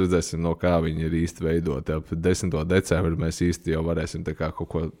lielām mēs redzēsim, no kā viņi ir īsti veidoti. 10. decembrī mēs īsti jau varēsim kaut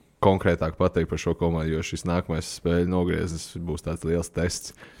ko konkrētāk pateikt par šo komandu, jo šis nākamais spēļu nogrieznis būs tāds liels tests.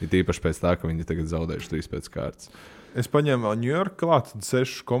 Ir tīpaši pēc tā, ka viņi tagad zaudējuši 3 pēc kārtas. Es paņēmu New York klāt, tad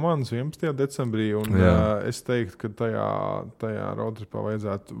 6 komandas 11. decembrī, un es teiktu, ka tajā roadtripā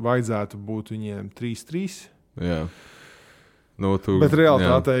vajadzētu būt viņiem 3-3. Jā. Bet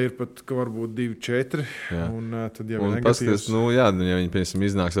realitātē ir pat, ka varbūt 2-4. Un tad jau ir negatīvs. Ja viņi, piemēram,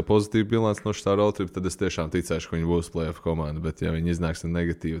 iznāks ar pozitīvu bilanci no šā roadtripa, tad es tiešām ticēšu, ka viņi būs playoff komanda. Bet ja viņi iznāks ar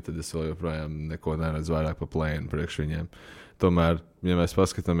negatīvu, tad es vēl joprojām neko neredzu vairāk pa play-in priekš viņiem. Tomēr, ja mēs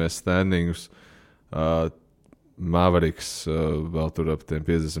paskatāmies standingus, Mavericks vēl tur ap tiem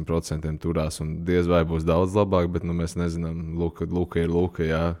 50% turās, un diez vai būs daudz labāk, bet mēs nezinām, Luka ir Luka,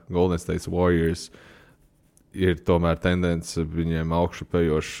 jā, Golden State Warriors ir tomēr tendence viņiem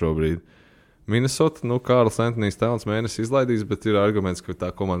augšupejoši šobrīd. Minnesota, Kārls Antonijs Towns mēnesi izlaidīs, bet ir arguments, ka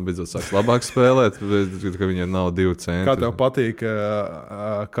tā komanda beidzot sāks labāk spēlēt, bet ka viņiem nav 2 centri. Kā tev patīk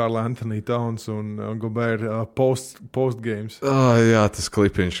Kārla Antonija Towns un Gobert post-games? Jā, tas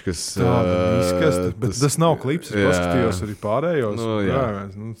klipiņš, kas... Bet tas nav klips, es paskatījos arī pārējos.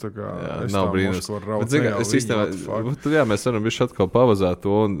 Tā kā es nav brīnums. Mēs varam bišķi atkal pavazāt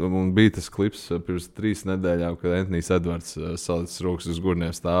to, un bija tas klips pirms 3 nedēļām, kad Antonijs Edvards salicis rokas uz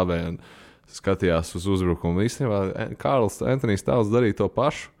gurniem stāvēja un skatījās uz uzbrukumu. Īstenībā Kārls Antonijs Towns darīja to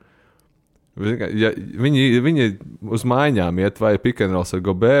pašu. Ja viņi uz maiņām iet vai pick and rolls ar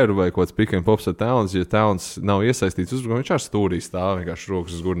Goberu vai kaut kāds pick and pops ar Towns, ja Towns nav iesaistīts uzbrukumā, viņš ar stūrī stāv vienkārši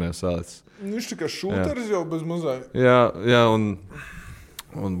rokas uz gurniem sācis. Viņš tā kā šūteris jau bez mazai. Jā, un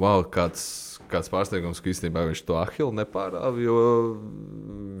wow, kāds pārsteigums, ka īstenībā viņš to ahilu nepārāva, jo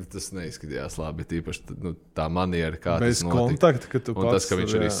tas neizskatījās labi, tīpaši tā maniera, kā bez tas notika. Kontakta, ka tu un tas, ka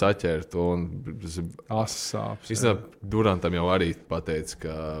viņš arī saķēra to. Asāps. Īstenībā Durantam jau arī pateica,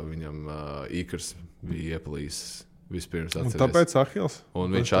 ka viņam īkars bija ieplīs vispirms atceries. Un tāpēc ahils? Un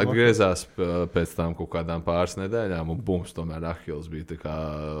viņš atgriezās pēc tam kaut kādām pāris nedēļām, un bums, tomēr ahils bija tā kā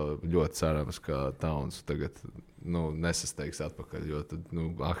ļoti cerams, ka Towns tagad nesasteigs atpakaļ, jo tad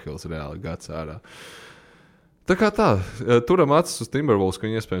ahils reāli gads ārā. Tā kā tā, turam acis uz Timberwolves, ka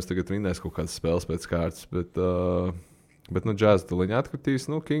viņi iespējams tagad vinnēs kaut kādas spēles pēc kārtas, bet Jazz tuliņi atkritīs,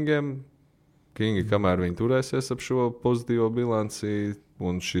 Kingi, kamēr viņi turēsies ap šo pozitīvo bilanci,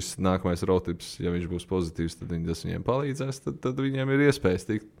 un šis nākamais rotips, ja viņš būs pozitīvs, tad tas viņiem palīdzēs, tad viņiem ir iespējas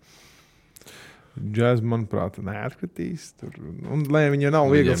tikt. Jazz, manuprāt, neatkritīs. Un, lai viņiem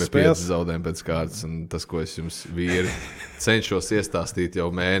nav viegli spēles. Viņiem ir 5 zaudējumi pēc kārtas, un tas, ko es jums cenšos iestāstīt jau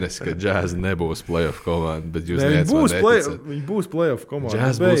mēnesi, ka Jazz nebūs playoff komanda, bet jūs viņi būs playoff komanda.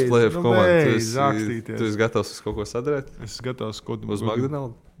 Jazz būs playoff komanda. Tu esi gatavs uz kaut ko sadarēt? Es esmu gatavs kaut ko uz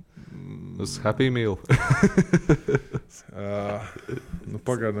McDonald's? Uz Happy Meal?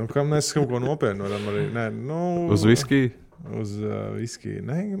 Pagaidām, kam mēs kaut ko nopietnu varam arī? Uz viskiju? Uz viskiju.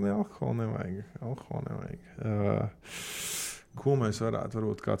 Alkoholu nevajag. Ko mēs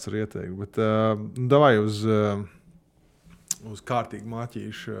varbūt kāds var ieteikt? Bet davai uz kārtīgu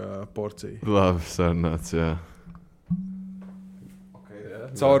māķīšu porciju. Labi, sarunāts, jā.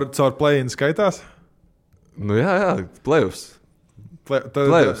 Caur play-in skaitās? Jā, playoffs.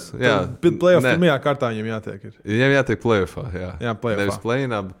 Playoffs, jā. Playoff pirmajā kārtā viņiem jātiek. Viņiem jātiek playoffā, jā. Jā, playoffā. Nevis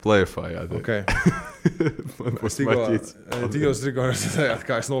play-inā, bet playoffā jātiek. Okay. Tikos redzējāt,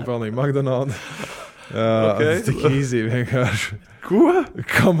 kā es nopelnīju McDonald's. Tik easy vienkārši. Ko?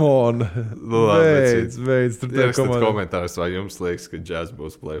 Come on. Beidz. Ierakstiet komentārus, vai jums liekas, ka Jazz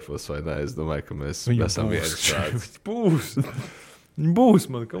būs playoffos vai nē. Es domāju, ka mēs esam viens būs. Būs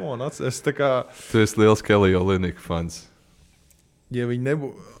man, come on. Es tā kā... Tu esi liels Kelly Olynyk fans. Ja viņi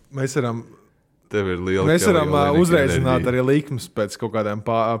nebūs, mēs varam uzreizināt arī likmes pēc kaut kādām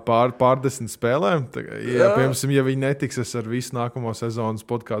pārdesmit spēlēm. Piemēram, ja viņi netiks, es ar visu nākamo sezonas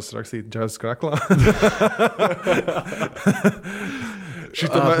podcastu rakstītu Jazz kraklā.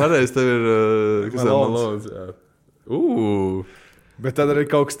 Pareizi, tev ir Malons. Bet tad arī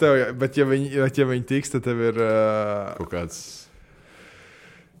kaut kas tev, bet ja viņi tiks, tad tev ir kaut kāds...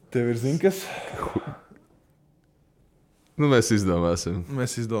 Tev ir zinkas? Mēs izdomāsim.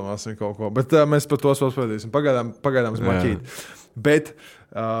 Kaut ko. Bet mēs par to spēlēsim. Pagaidām smaķīt. Bet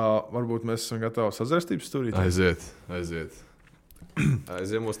varbūt mēs esam gatavi sazvērstības stūrīt. Aiziet.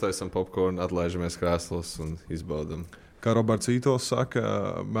 Aiziem, uztaisam popkornu, atlaižamies krēslos un izbaudam. Kā Roberts Ītols saka,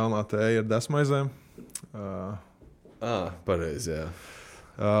 melnā tēja ir desmaizēm. Pareizi, jā.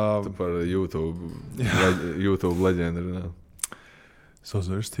 Tu par YouTube leģendu runā.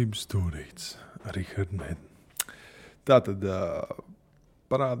 Sazvērstības stūrīts. Richard Madden. Tātad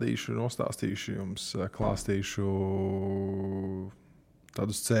parādīšu, nostāstīšu jums, klāstīšu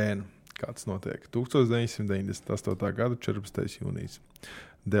tādu scēnu, kāds notiek. 1998. gada 14. jūnijas.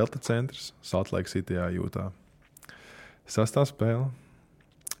 Delta centrs, Salt Lake Cityjā, Jūtā. 6. spēle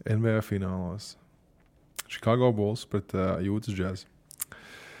NBA finālos. Chicago Bulls pret Jūtas Jazz.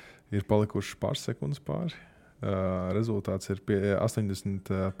 Ir palikuši pāris sekundes pāri. Rezultāts ir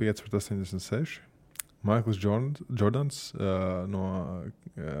 85-86. Maikls Jordans no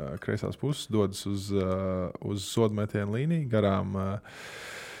kreisās puses dodas uz sodu metienu līniju garām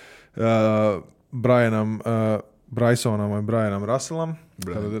Brysonam vai Brianam Russellam.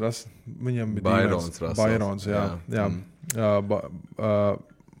 Viņam bija Byrons, jā.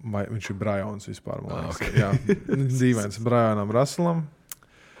 Viņš ir Bryons vispār, man liekas. Okay. Jā, dīvains Brianam Russellam.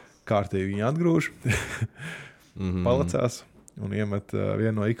 Kārtīgi viņu atgrūž. Palicās. Un iemet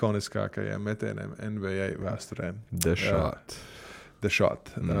vienu no ikoniskākajiem metieniem NBA vēsturē. The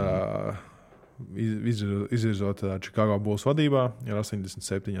Shot. izvirzot Chicago Bulls vadībā ar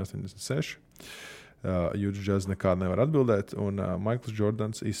 87-86. Utah Jazz nekādu nevar atbildēt, un Maikls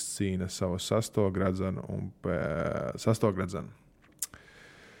Jordans izcīna savu 6. gredzenu.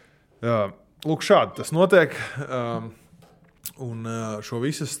 Lūk, šādi tas notiek. Un šo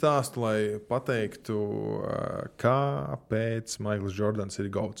visu stāstu, lai pateiktu, kāpēc Maikls Jordans ir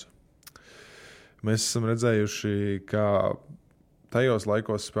gauts. Mēs esam redzējuši, kā tajos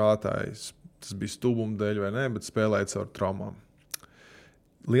laikos spēlētājs, tas bija stulbuma dēļ vai ne, bet spēlēja caur traumām.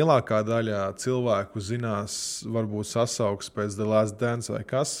 Lielākā daļa cilvēku zinās, varbūt sasauks pēc The Last Dance vai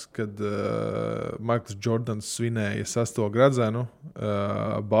kas, kad Maikls Jordans svinēja 6. gredzenu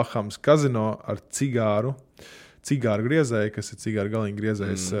Bahamas kazino ar cigāru griezēju, kas ir cigāru galīgi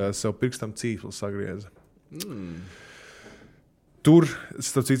griezējs, sev pirkstam cīpli sagrieza. Tur,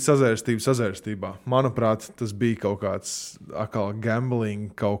 starp citu, sazērstībā. Manuprāt, tas bija kaut kāds atkal gambling,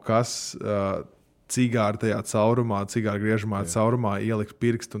 kaut kas cigāru tajā caurumā, cigāru griežamā caurumā ielikt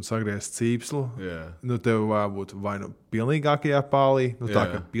pirkstu un sagriezt cīpslu. Nu, tev vajag būt vai nu pilnīgākajā pālī, tā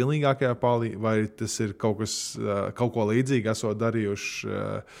kā pilnīgākajā pālī, vai tas ir kaut ko līdzīgi esot darījuši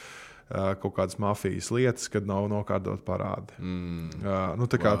kaut kādas mafijas lietas, kad nav nokārdot parādi.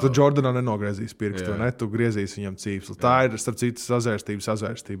 Tu Jordanam nenogriezīs pirkstu, ne? Tu griezīs viņam cīpslu. Tā ir, starp citu,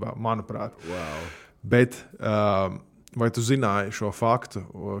 sazvērstībā, manuprāt. Bet vai tu zināji šo faktu,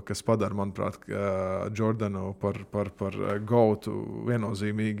 kas padara, manuprāt, Jordanu par gautu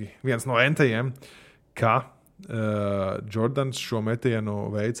viennozīmīgi, viens no entajiem, ka Jordans šo metienu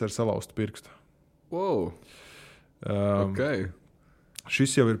veids ar salauztu pirkstu. Wow. Okay.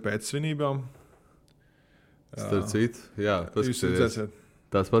 Šis jau ir pēc svinībām. Starp citu, jā,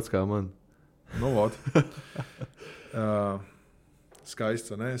 tas pats kā man. Nu, vot.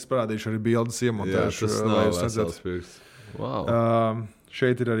 Skaists, ne? Es parādīšu arī bildes iemontēšu. Jā, tas nav vesels pirksts. Wow.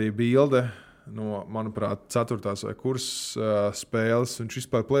 Šeit ir arī bilde no, manuprāt, 4. vai kursas spēles. Viņš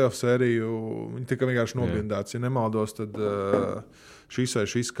vispār playoff sēriju, viņi tika vienkārši nobindēts. Ja nemaldos, tad šis vai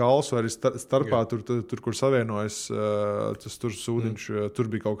šis kals, vai arī starpā, tur kur savienojas, tas tur sūdiņš, tur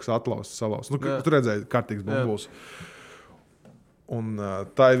bija kaut kas atlausts, salausts. Nu, tur redzēja kārtīgs bumbuls. Un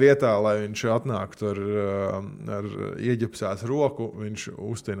tā ir vietā, lai viņš atnāktu ar ieģipsētu roku, viņš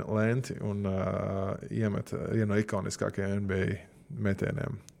uztina lenti un iemet vienu no ikoniskākajiem NBA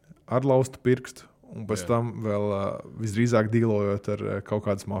metieniem. Ar laustu pirkstu, un pēc tam vēl visdrīzāk dīlojot ar kaut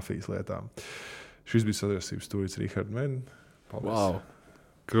kādas mafijas lietām. Šis bija sadarbības stūris Richard Mann. Paldies. Wow.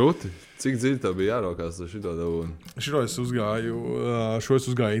 Krūti. Cik dziļi tev bija jārokās ar šito dabūnu? Šo es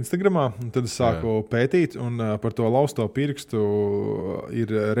uzgāju Instagramā, un tad es sāku pētīt, un par to lausto pirkstu ir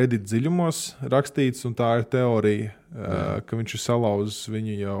Reddit dziļumos rakstīts, un tā ir teorija, ka viņš ir salauzis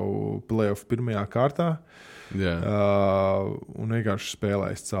viņu jau playoff pirmajā kārtā, un vienkārši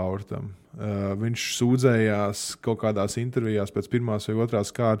spēlējis cauri tam. Viņš sūdzējās kaut kādās intervijās pēc 1. vai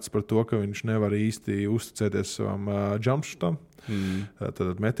 2. kārtas par to, ka viņš nevar īsti uzticēties savam jumpšutam.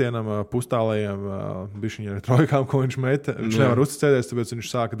 Tad metienam, pustālējiem, bišķiņa ar trojkām, ko viņš meta. Viņš nevar uzticēties, tāpēc viņš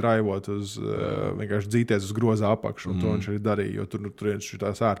sāka draivot vienkārši dzīties uz groza apakšu, un to viņš arī darīja, jo tur viņš ir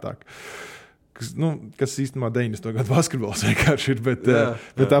tās ērtāk. Kas īstenībā 90. gadu basketbols vienkārši ir, bet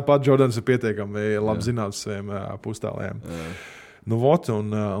tāpat Jordans ir pietiekami labi zināms saviem pustālējiem. Nu, vot,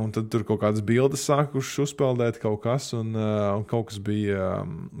 un tad tur kaut kādas bildes sākušas uzpeldēt kaut kas, un kaut kas bija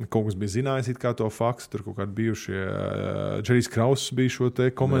zinājis it kā to faktu. Tur kaut kādi bijušie, Džerijs Krauss bija šo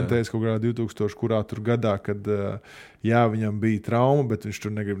te komentējis kaut kādā 2000, kurā tur gadā, kad viņam bija trauma, bet viņš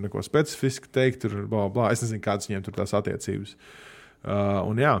tur negrib neko specifiski teikt, tur blā. Es nezinu, kādas viņiem tur tās attiecības.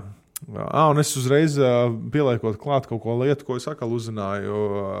 Un es uzreiz pieliekot klāt kaut ko lietu, ko es atkal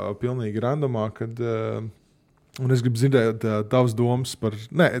uzzināju pilnīgi randomā, kad... Un es gribu dzirdēt tavas domas par...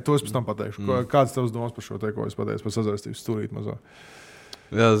 Nē, to es pēc tam pateikšu. Kādas tavas domas par šo te, ko es pateicu, par sazvērstības stūrīt mazo?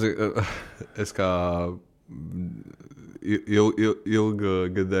 Jā, es kā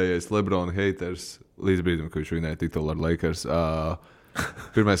ilggadējais LeBron haters līdz brīdim, ka viņš vinēja titulu ar Lakers.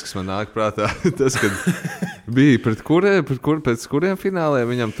 Pirmais, kas man nāk prātā, tas, kad bija pēc kuriem fināliem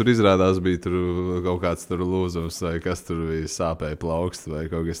viņam tur izrādās bija tur kaut kāds tur lūzums vai kas tur bija sāpēja plaukst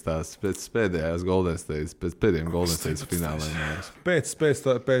vai kaut kas tāds pēc pēdējās Golden State fināliem. Pēc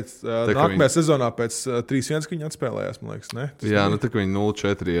nākamajā sezonā pēc 3-1, ka viņi atspēlējās, man liekas, ne? Jā, nu tā, ka viņi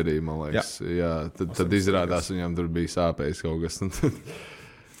 0-4 arī, man liekas. Jā, tad izrādās viņam tur bija sāpējis kaut kas.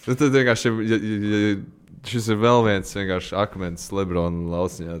 Tad vienkārši... Šis ir vēl viens vienkārši akmens LeBron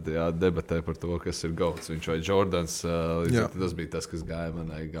lauciņā tajā debatē par to, kas ir gauts. Viņš vai Jordans. Tas bija tas, kas gāja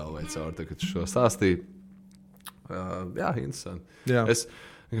manai galvai cauri, kad šo stāstīju. Interesanti.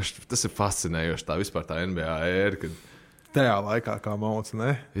 Tas ir fascinējoši tā vispār tā NBA ēra, kad tajā laikā kā mauc,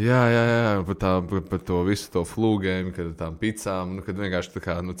 ne? Jā, par to visu to flūgēm, kad tām picām, kad vienkārši tā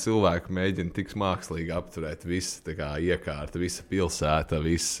kā, cilvēki mēģina tik mākslīgi apturēt visu, tā kā iekārta, visa pilsēta,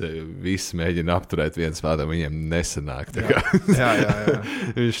 visi mēģina apturēt viens vārdā, viņiem nesanāk. Jā.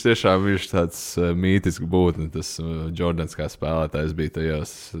 Viņš tiešām ir tāds mītisks būtne, tas Jordans kā spēlētājs bija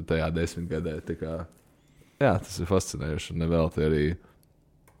tajā 10 gadē, tā kā, jā, tas ir fascinējoši un nevelti arī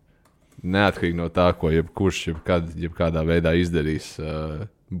neatkarīgi no tā, ko jebkurš jebkādā veidā izdarīs,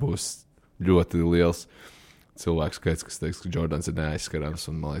 būs ļoti liels cilvēku skaits, kas teiks, ka Jordans ir neaizskarams,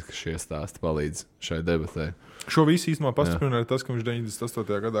 un man liekas, ka šie stāsti palīdz šai debatē. Šo visu īstenībā pastiprināja tas, ka viņš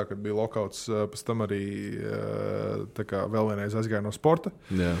 98. gadā, kad bija lokauts, pēc tam arī tā kā vēl vienreiz aizgāja no sporta.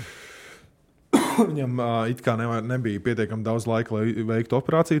 Jā. Viņam it kā nebija pietiekami daudz laika, lai veiktu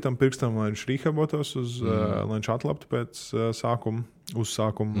operāciju tam pirkstam, lai viņš rīhabotos, lai viņš atlaptu pēc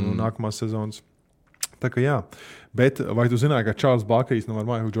uzsākuma nākamās sezonas. Tā kā jā. Bet vai tu zināji, ka Čārls Barklijs ar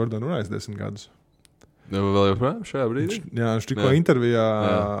Michaelu Jordanu runājas 10 gadus? Vēl joprojām šajā brīdī? Viņš tikko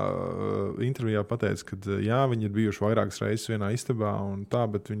intervijā pateica, ka jā, viņi ir bijuši vairākas reizes vienā istabā un tā,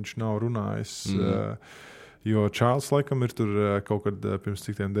 bet viņš nav runājis. Jo Čārls laikam ir tur kaut kad pirms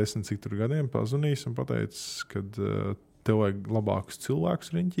cik 10 gadiem pazvanījis un pateicis, ka tev vajag labākus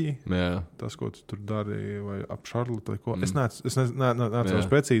cilvēkus riņķī. Jā. Tas, ko tu tur dari, vai ap Šarlotu, ko. Es neatceros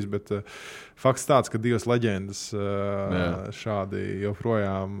precīzi, bet fakts tāds, ka divas leģendas šādi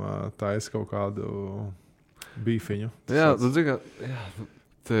joprojām taisa kaut kādu bīfiņu. Jā, tu zini,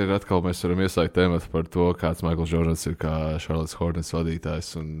 te ir atkal mēs varam ieslēgt tēmatu par to, kāds Michaels Jordans ir kā Charlottes Hornets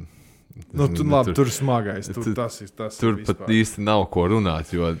vadītājs un tur smagais. Tur pat īsti nav ko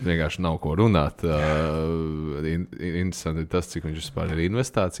runāt, jo vienkārši nav ko runāt. Interesanti ir tas, cik viņš vispār ir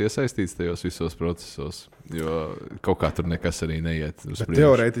investēts, iesaistīts tajos visos procesos, jo kaut kā tur nekas arī neiet uz priekšu.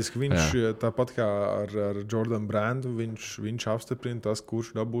 Teorētiski viņš, tāpat kā ar Jordan Brandu, viņš apstiprina tas,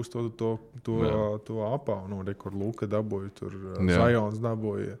 kurš dabūs to apānu. Kur Luka dabūja, tur Zajons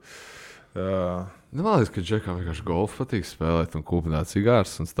dabūja. Man liekas, ka Džekam vienkārši golfu patīk spēlēt un kūpināt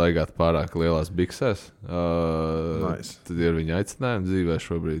cigārus un staigāt pārāk lielās biksēs. Nice. Tad ir viņa aicinājumi dzīvē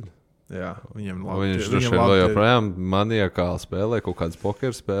šobrīd. Jā, viņam labi. Viņš droši vien vēl joprojām maniakāli spēlē kaut kādas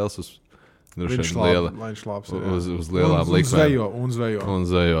pokeru spēles uz Viņš labs uz lielām likmēm. Un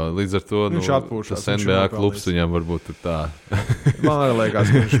zvejo. Līdz ar to tas NBA klubs viņam varbūt tur tā. Man arī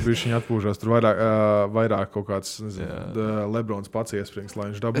liekas, ka viņš atpūšās. Tur vairāk kaut kāds Lebrons pats iesprings, lai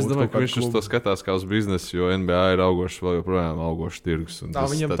viņš dabūtu. Es domāju, ka viņš uz to skatās kā uz biznesu, jo NBA ir augošs, vēl joprojām augošs tirgus. Un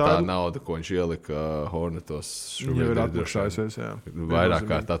tā nauda, ko viņš ielika Hornetos, šobrīd ir atmaksājusies. Vairāk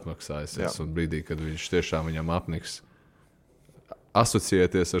kārt atmaksājusies. Un brīdī, kad viņš tiešām viņam apniks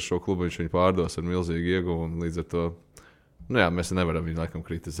asociēties ar šo klubu, viņš viņu pārdos ar milzīgu ieguvumu. Līdz ar to mēs nevaram viņu laikam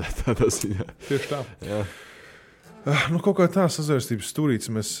kritizēt tādā ziņā. Tieši tā. Jā. Kaut kā tā sazvērstības stūrītes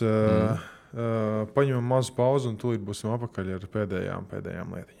mēs paņemam mazu pauzu un tūlīt būsim apakaļ ar pēdējām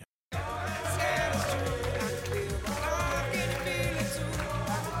lietiņām.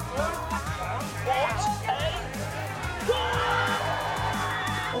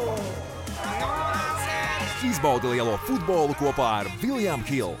 Izbaudi lielo futbolu kopā ar William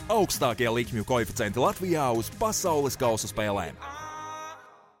Hill. Augstākie likmju koeficienti Latvijā uz pasaules kausa spēlēm.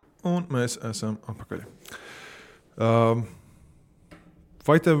 Un mēs esam atpakaļ.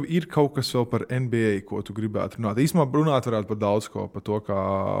 Vai tev ir kaut kas vēl par NBA, ko tu gribētu runāt? Īsumā runāt varētu par daudz ko. Par to, kā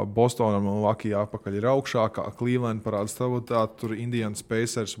Bostonam un Lakijā atpakaļ ir augšā, kā Cleveland parāda stabilitāti, tur Indiana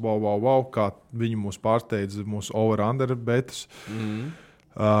Pacers, wow, kā viņi mūs pārsteidz, mūsu over-under betus.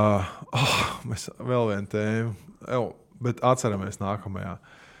 Mēs vēl vienu tēmu, bet atceramies nākamajā.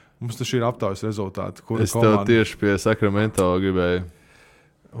 Mums taču ir aptaujas rezultāti. Es tev tieši pie Sacramento gribēju.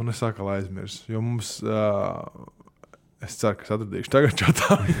 Un es sāku aizmirst, jo mums, es ceru, ka es atradīšu tagad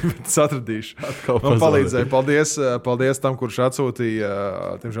čatā, bet es atradīšu. Man palīdzēja. Paldies tam, kurš atsūtīja,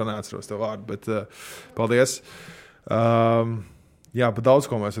 tiemžēl neatceros tev vārdu, bet paldies. Jā, par daudz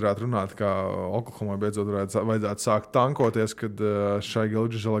ko mēs varētu runāt, kā Oklahomai beidzot vajadzētu sākt tankoties, kad Šai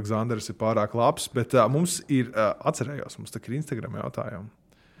Gilģis Aleksandrs ir pārāk labs, bet mums ir, atcerējos, mums tā ir Instagram jautājumi.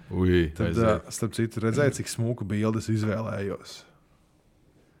 Tad, starp citu, redzēju, cik smuku bildes izvēlējos.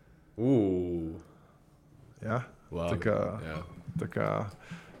 Ja? Labi, tā kā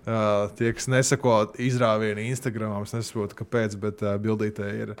tie, kas nesako izrāvienu Instagramā, es nesaprotu, kāpēc, bet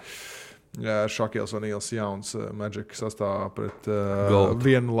bildītē ir Šakils O'Neals jauns Magic sastāvā pret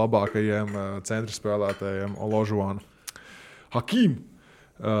vienu labākajiem centra spēlētājiem Olajuwonu. Hakim!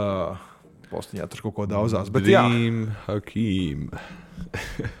 Postiņā tur kaut ko daudzās. Dream Hakim.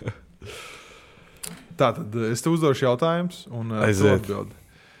 Tātad es te uzdošu jautājumus un tu atbildi.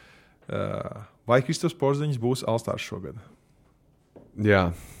 Vai Kristaps Porziņš būs All-Stars šogad?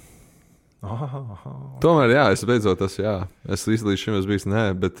 Jā. Tomēr, jā, es beidzot tas, jā. Es līdz šim esmu bijis, nē,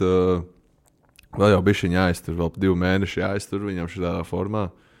 bet vēl jau bišķiņ jāiztur, vēl 2 mēneši jāiztur viņam šādā formā.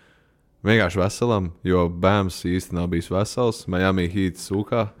 Vienkārši veselam, jo Bams īsti nav bijis vesels. Miami Heat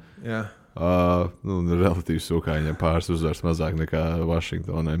sūkā. Jā. Relatīvi sūkā viņam pāris uzvars mazāk nekā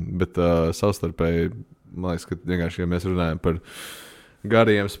Vašingtonai. Bet savstarpēji, man liekas, ka vienkārši, ja mēs runājam par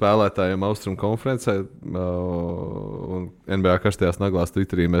gariem spēlētājiem Austrum konferencē un NBA karstajās naglās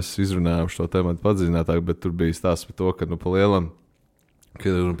Twitterī mēs izrunājām šo tematu padziļinātāk, bet tur bija stāsts par to, ka pa lielam,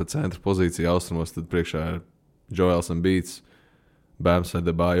 kad runa par centra pozīciju austrumos, tad priekšā ir Joels Embiids, Bams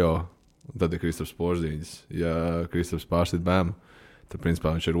Adebayo, un tad ir Kristaps Porziņš. Ja Kristaps pārstāv Bamu, tad principā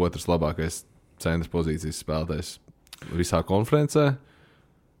viņš ir otrs labākais centra pozīcijas spēlētājs visā konferencē.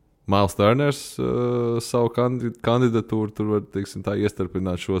 Miles Turners savu kandidatūru tur var, teiksim, tā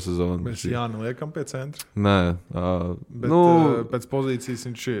iestarpināt šo sezonu. Mēs jānoliekam pie centra. Nē. Bet pēc pozīcijas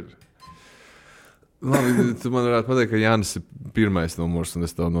viņš ir. Labi, tu man varētu pateikt, ka Jānis ir pirmais numurs, un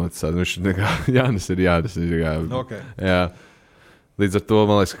es tev noticētu. Viņš ir Jānis ir Jānis. Okay. Jā. Līdz ar to,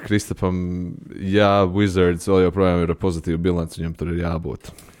 man liekas, ka Kristapam, jā, Wizards vēl joprojām ir pozitīva bilance, viņam tur ir jābūt.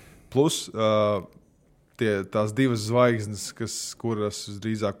 Plus, tās 2 zvaigznes, kuras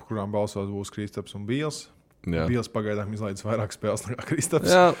drīzāk, par kurām balsos, būs Kristaps un Bīls. Bīls pagaidām izlaidis vairāk spēles nekā Kristaps.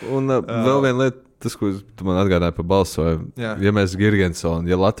 Jā, un vēl viena lieta, tas, ko tu man atgādināji par balsojumu. Ja mēs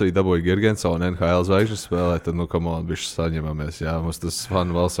ja Latvija dabūja Girgensonu NHL zvaigžņu spēlē, tad, come on, bišķi saņemamies. Jā, mums tas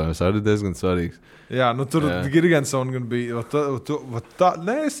fanu balsojums arī diezgan svarīgs. Jā, tur Girgensona gan bija.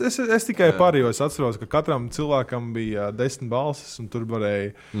 Es tikai pārējo. Es atceros, ka katram cilvēkam bija 10 balsis, un tur varēja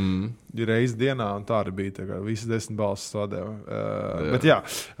reizi dienā, un tā arī bija. Tā kā visas 10 balsis sadeva. Bet jā.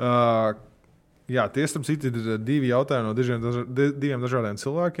 Jā, tiesam citi ir 2 jautājumi no 2 dažādiem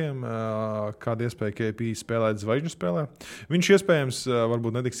cilvēkiem. Kāda iespēja KP spēlēt zvaigžņu spēlē? Viņš iespējams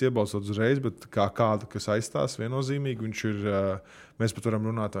varbūt netiks iebalsot uzreiz, bet kā kādu, kas aizstās viennozīmīgi. Viņš ir, mēs pat varam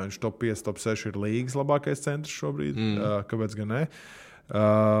runāt, vai viņš top 5, top 6 ir līgas labākais centrs šobrīd. Kāpēc gan ne?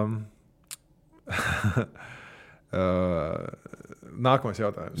 Nākamais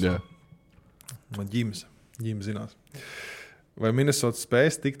jautājums. Yeah. Man ģims zinās. Vai Minnesota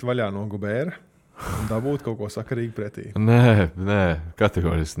spēs tikt vaļā no Gobēra? Un dabūt kaut ko sakarīgi pretī. Nē,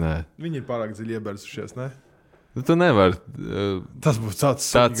 kategoriski nē. Viņi ir pārāk dziļi iebērsušies, ne? Tu nevari. Tas būtu tāds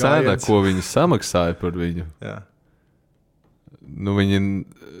tā cena, ko viņi samaksāja par viņu. Jā. Viņi,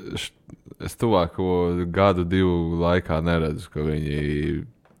 es tuvāko 1-2 laikā neredzu, ka viņi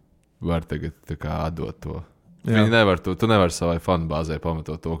var tagad tā kā atdot to. Jā. Viņi nevar to. Tu nevari savai fanu bāzē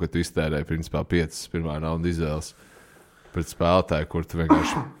pamatot to, ka tu iztērēji principā 5 pirmā raunda izvēles pret spēlētāju, kur tu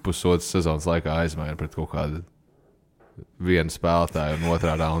vienkārši pusotras sezonas laikā aizmaini pret kaut kādu vienu spēlētāju un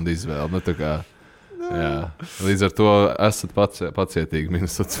otrā raunda izvēli. Jā. Līdz ar to esat pacietīgi,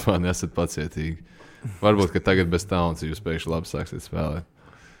 Minnesota fani, esat pacietīgi. Varbūt, ka tagad bez Towns jūs pēkšņi labi sāksiet spēlēt.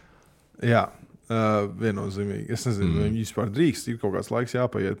 Jā, viennozīmīgi. Es nezinu, vai viņi vispār drīkst. Ir kaut kāds laiks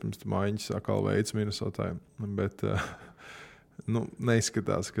jāpaiet, pirms mājiņas atkal veids Minnesotā. Bet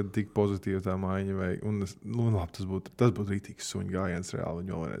neizskatās, ka tik pozitīva tā mājiņa vai. Labi, tas būtu rītīgs suņu gājiens reāli.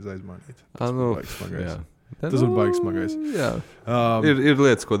 Viņu vēlreiz aizmainīt. Tas būtu baigs smagais. Tas būtu baigs smagais. Jā. Ir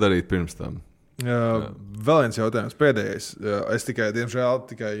lietas, ko darīt pirms tam. Vēl viens jautājums, pēdējais. Es diemžēl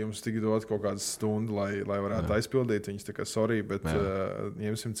jums tikai dotu kaut kādu stundu, lai varētu aizpildīt viņus. Tā kā sorry, bet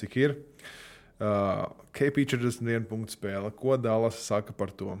ņemsim, cik ir. KP 41 punktu spēle. Ko Dallas saka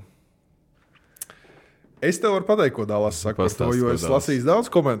par to? Es tev varu pateikt, ko Dallas saka par to, jo es lasīju daudz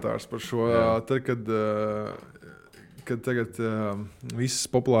komentārus par šo. Tad, kad tagad visas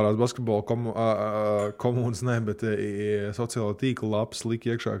populārās basketbola komunas, bet sociālo tīklu lapas lika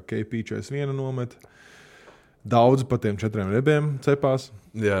iekšā, ka KP 41 nomet. Daudz par tiem 4 rebiem cepās.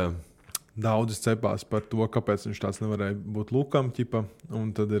 Jā. Daudz cepās par to, kāpēc viņš tāds nevarēja būt Lukam. Ķipa.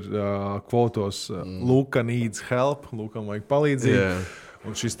 Un tad ir kvotos Luka needs help, Lukam vajag palīdzību. Yeah.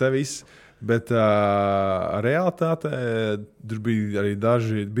 Un šis te viss. Bet realitātē tur bija arī daudz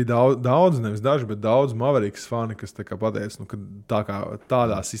Mavericks fani, kas pateica, ka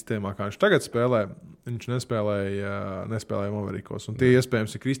tādā sistēmā, kā viņš tagad spēlē, viņš nespēlēja Mavericos. Un tie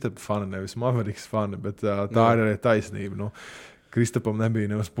iespējams ir Kristapa fani, nevis Mavericks fani, bet tā ir arī taisnība. Kristapam nebija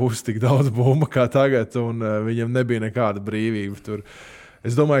ne uz pusi tik daudz bumba kā tagad, un viņam nebija nekāda brīvība tur.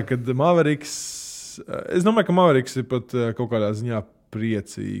 Es domāju, ka Mavericks ir pat kaut kādā ziņā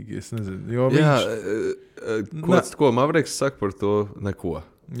priecīgi. Es nezinu, jo viņš... Ko Mavericks saka par to? Neko.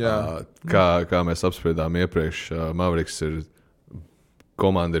 Kā mēs apspriedām iepriekš, Mavericks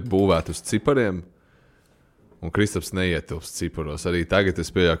komanda ir būvēta uz cipariem. Un Kristaps neietilpst ciparos. Arī tagad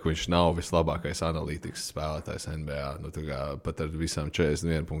es pieļauju, ka viņš nav vislabākais analītikas spēlētājs NBA. Nu, pat ar visām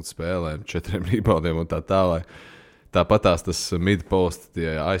 41 punktu spēlēm, 4 reboundiem un tā tālāk. Tāpat tas mid-post,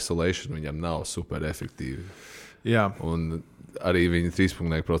 tie isolation viņam nav super efektīvi. Jā. Un arī viņa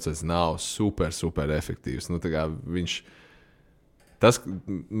 3-punktu procents nav super efektīvs. Nu,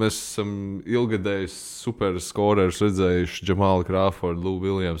 mēs esam ilgadējis superskorerus redzējuši Džamalu Crawfordu, Lou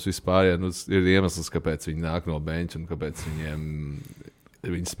Williams, vispār. Nu, ir iemesls, kāpēc viņi nāk no benča un kāpēc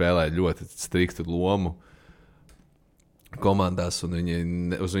viņi spēlē ļoti striktu lomu komandās. Un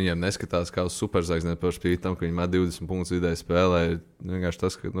uz viņiem neskatās kā uz superzvaigznēm par spīti tam, ka viņi met 20 punktus vidēji spēlē. Ir vienkārši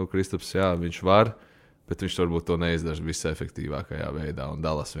tas, ka Kristaps, jā, viņš var, bet viņš varbūt to neizdara visefektīvākajā veidā. Un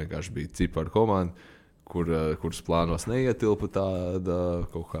Dallas vienkārši bija ciparu komanda, kuras plānos neietilpa tāda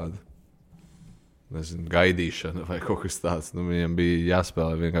kaut kāda, nezinu, gaidīšana vai kaut kas tāds. Nu, viņiem bija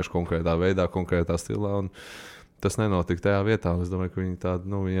jāspēlē vienkārši konkrētā veidā, konkrētā stilā, un tas nenotika tajā vietā. Es domāju, ka viņi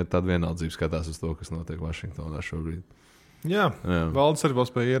ir tāda vienaldzība skatās uz to, kas notiek Vašingtonā šobrīd. Jā. Valdis arī vēl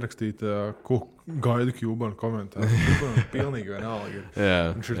spēja ierakstīt, ko gaida Kubanu komentāru. Kubanam pilnīgi vienalga ir.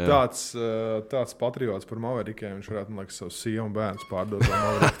 Viņš ir tāds patriots par Maverikiem. Viņš varētu, man liekas, savu sievu un bērnus pārdot, lai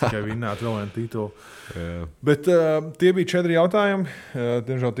Maveriki tikai vinnētu vēl vienu titulu. Bet tie bija 4 jautājumi.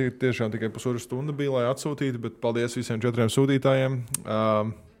 Diemžēl tiešām tikai pusotru stundu bija, lai atsūtītu, bet paldies visiem 4 sūtītājiem.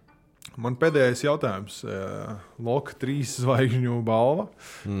 Man pēdējais jautājums. Loka 3 zvaigžņu balva.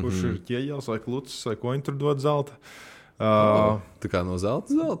 Kurš ir Ķieģels vai Klucis vai ko viņi tur dod zelta? Tā kā no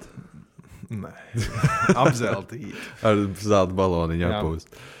zelta? Nē, apzeltīt. Ar zelta baloniņu apūst.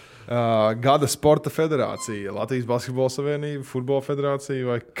 Gada sporta federācija, Latvijas Basketbola Savienība, Futbola federācija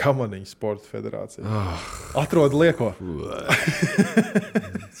vai Kamaniņu sporta federācija? Atrod lieko.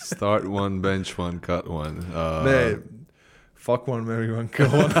 Start one, bench one, cut one. Nē, fuck one, marry one,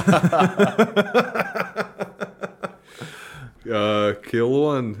 kill one. Kill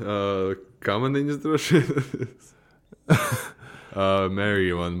one, Kamaniņas droši.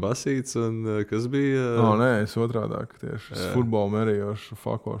 Mērija man basīts, un kas bija? Nē, es otrādāk tieši. Es futbolu mērījošu,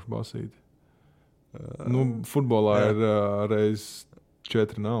 fakošu basīti. Futbolā ir reiz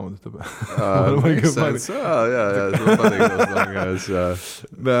 4 nauda.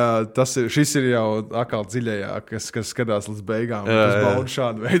 Šis ir jau atkal dziļajā, kas skatās līdz beigām. Tas bauda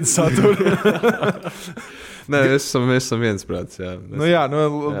šādu veidu saturu. Nē, mēs esam viensprāts.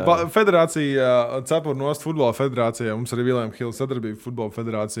 Federācija, cepur nost futbola federācijā, mums arī William Hill sadarbība futbola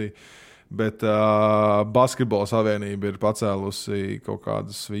federācija, bet Basketbola savienība ir pacēlusi kaut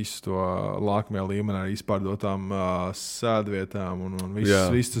kādus visu to lākmē līmenī ar izpārdotām sēdvietām un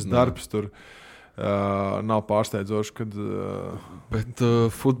viss tas darbs tur. Nav pārsteidzoši, kad... Bet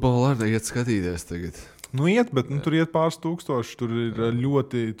futbolu arī iet skatīties tagad. Bet tur iet pāris tūkstoši. Tur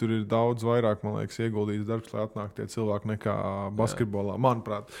ir daudz vairāk, man liekas, ieguldīts darbs, lai atnāk tie cilvēki nekā basketbolā,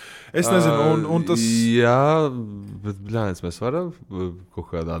 manuprāt. Es nezinu, un tas... Jā, bet, bļāņas, mēs varam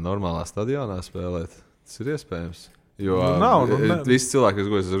kaut kādā normālā stadionā spēlēt. Tas ir iespējams. Jo visi cilvēki,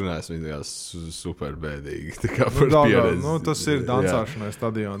 kas runājas, viņi ir super bēdīgi. Tā kā par pieredzi. Tas ir dansāšanai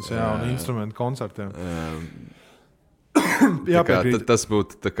stadions, un instrumentu koncertiem. Tas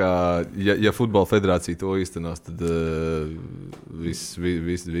būtu tā kā, ja futbola federācija to īstenos, tad visi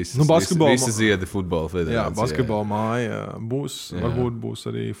ziedi futbola federācija. Jā, basketbola māja būs, varbūt būs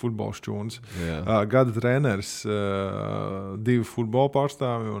arī futbola šķūns. Gada treneris, 2 futbola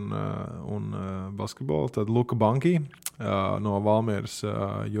pārstāvi un basketbola, tad Luka Banki no Valmieras,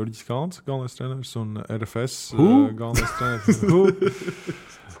 Jurģis Kalns, galvenais treneris, un RFS galvenais treneris.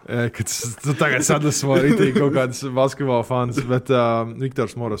 Kad tu tagad sadusmo ritīgi kaut kādas basketbola fans, bet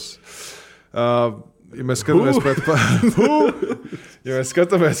Viktors Moros. Ja mēs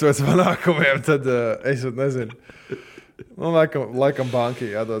skatāmies pēc panākumiem, tad es nezinu. Laikam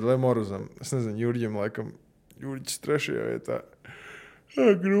Banki jādod vai Morozam. Es nezinu, Jurģim laikam. Jurģis 3. vietā.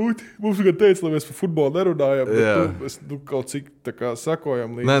 Grūti. Mums gan teica, lai mēs par futbolu nerunājam, bet mēs kaut cik tā kā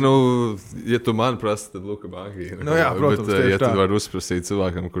sakojam līdzi. Nē, ja tu man prasi, tad Luka Banki. Protams, bet, ja tu var uzprasīt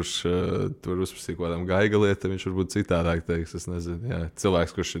cilvēkam, kurš tu var uzprasīt kaut kādām gaiga lietām, viņš varbūt citādāk teiks, es nezinu.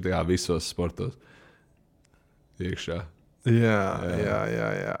 Cilvēks, kurš ir visos sportos iekšā. Jā.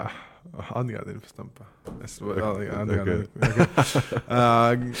 Atgādini pēc tam. Es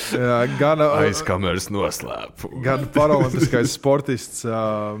atgādinu. Aizkameras noslēpu. Gan paralimpiskais sportists.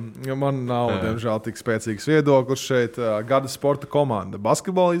 Man nav, diemžēl, tik spēcīgs viedoklis šeit. Gada sporta komanda.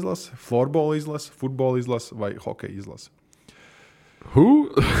 Basketbola izlase, florbola izlase, futbola izlase vai hokeja izlase?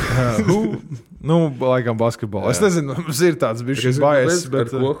 Laikam basketbola. Es nezinu, mums ir tāds bišķis bias.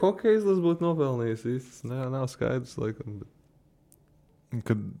 Bet ko hokeja izlase būtu nopelnījis? Nav skaidrs, laikam.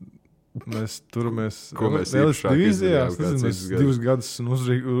 Kad Mēs turamies Ko mēs elites īpašāk divīzijā. izdarījām kāds Mēs cits 2 gadus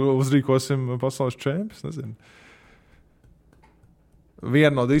uzrīkosim pasaules čempions. Nezinu.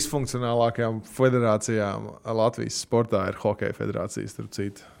 Viena no disfunkcionālākajām federācijām Latvijas sportā ir Hokeja federācijas, starp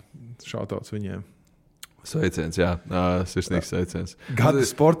citu. Šautauts viņiem. Sveiciens, jā. Sirsnīgs sveiciens. Gada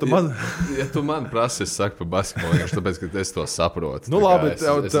sporta maz. Ja tu man prasi, es saku par basketbolu, vienkārši tāpēc, ka es to saprotu. Nu, labi, es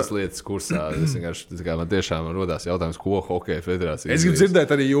esmu lietas kursā. Es vienkārši, man tiešām rodās jautājums, ko Hokeja federācija Es gribu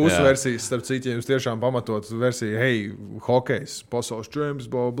dzirdēt arī jūsu Jā. versijas, starp citu, ja jums tiešām pamatot versiju, hei, hokejs, pasaules čempions,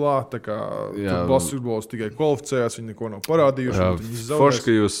 blā, tā kā basketbols tikai kvalificējās, viņi neko nav parādījuši. Forši,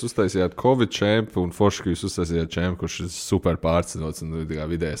 ka jūs uztaisījāt Covid čempu un forši, ka jūs uztaisījāt čempu, kurš ir super pārcinots un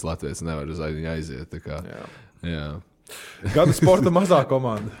vidējais Latvijas nevar uz viņu aiziet. Tā kā. Jā. Gada sporta mazā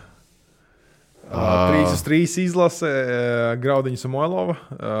komanda. 3-3 izlase Graudiņa Samoilova,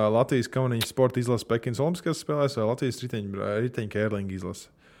 Latvijas Kauniņa sporta izlase Pekinas Olimpiskās spēlēs vai Latvijas riteņu kērlinga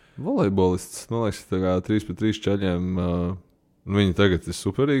izlase. Volejbolists, man liekas, tā kā 3-3 čaļiem. Viņi tagad ir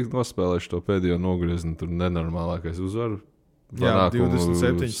superīgi nospēlējuši to pēdējo nogriezni, tur nenormālākais uzvaru. Jā,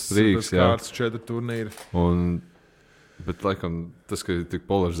 27 strīks, kārtas, 4 turnīri. Bet, laikam, tas, ka ir tik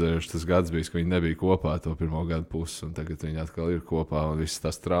polarizējuši tas gads bijis, ka viņi nebija kopā to pirmo gadu pusi, un tagad viņi atkal ir kopā, un viss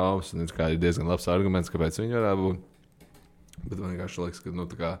tas traumas, un ir diezgan labs arguments, kāpēc viņi varētu būt. Bet man vienkārši liekas, ka,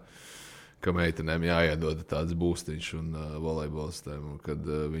 tā kā, ka meitenēm jāiedod tāds būstiņš un volejbolistēm, un kad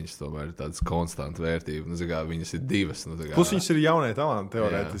viņas tomēr ir tādas konstanta vērtība. Viņas ir divas. Plus viņas ir jaunie talanti,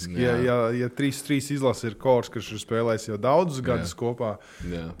 teorētiski. Ja 3-3 izlase ir kors, kurš ir spēlējis jau daudzus gadus kopā,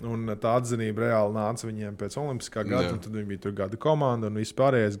 un tā atzinība reāli nāca viņiem pēc olimpiskā gada, un tad viņi bija tur gada komanda, un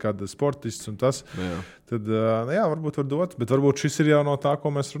vispārējais gada sportists, un tas. Tad, varbūt var dot, bet varbūt šis ir jau no tā,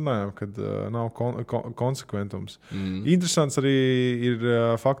 ko mēs runājam, kad nav konsekventums. Interesants arī ir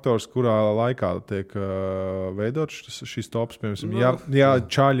faktors, kurā laikā tiek veidots šis tops. Piemēram,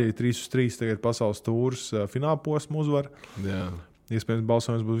 čaļi 3-3 tagad pasaules tūrs finālposmu uzvar. Iespējams,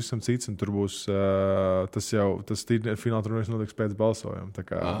 balsojums būs visam cits, un tur būs tas fināla turnīrs notiks pēc balsojuma. Tā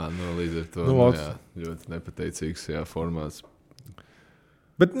kā, līdz ar to ļoti nepateicīgs formāts.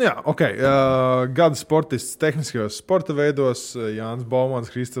 Bet, gada sportists tehniskajos sporta veidos - Jānis Baumans,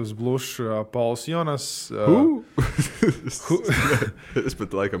 Kristofs Blušs, Pauls Jonas. Es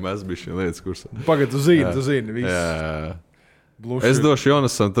pat laikam esmu bijis šī lietas kursā. Pagad, tu zini. Es došu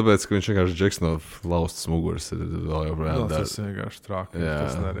Jonasam, tāpēc, ka viņš vienkārši džeks no laustas muguras ir vēl joprojām. Tas vienkārši trāki.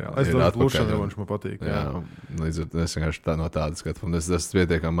 Tas nereāli. Es došu Blušam, jo viņš man patīk. Līdz ar to es vienkārši no tādas skatu. Un es esmu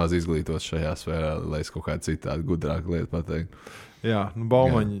pietiekami maz izglītots šajā sfērā, lai es kaut kādu citādu gudrāku lietu pateiktu. Jā,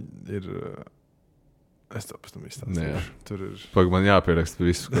 Baumaņi ir. Es tev pēc tam izstāstīšu. Tur ir. Pagaid, man jāpieraksta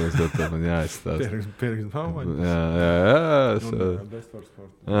visu, ko es tev man jāizstāsta. Pierakst Baumaņi.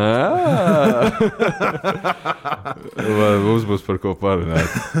 Vai mums būs par ko parunāt?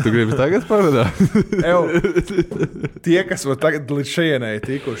 Tu gribi tagad parunāt? Tie, kas vēl tagad līdz šejienai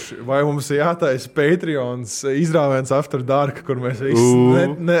tikuši, vai mums ir jātaisa Patreons izrāviens After Dark, kur mēs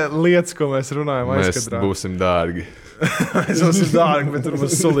lietas, ko mēs runājam aizkadrā. Mēs būsim dārgi. Mēs būsim dārgi, bet tur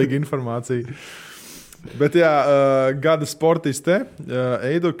būs sulīga informācija. Bet gada sportiste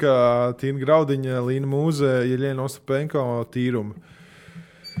Eiduka, Tīna Graudiņa, Līna Mūze, Jeļena Ostapenko tīrumu.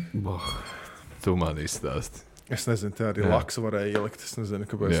 Tu man izstāsti. Es nezinu, te arī laksa varēja ielikt. Es nezinu,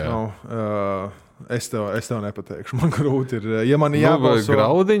 kāpēc nav. Es tev nepateikšu. Man grūti ir. Ja man jābalso...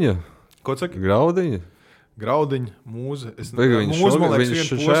 Graudiņa? Ko saki? Graudiņa, Mūze. Viņš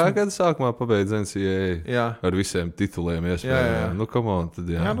šajā gada sākumā pabeidza NCAA ar visiem tituliem iespējām. Come on,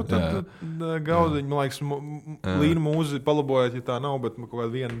 tad tad Graudiņa, man liekas, Līna Mūze palabojot, ja tā nav, bet kaut kāda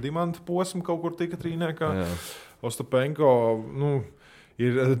viena dimanta posma kaut kur tika trīnēkā. Ostapenko,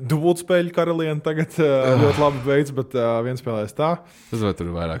 ir dubultspēļu karaliene tagad ļoti labi veids, bet viens spēlēs tā. Tas vai tur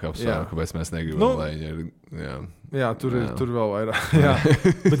ir vairāk apsvērumu, kāpēc mēs negribam, lai viņi ir... Jā, tur vēl vairāk.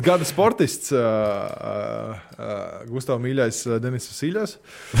 Bet gada sportists Gustavs Mīļais, Denis Vasiļs,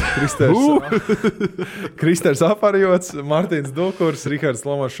 Kristers Aparjots, Martins Dulkurs, Rihards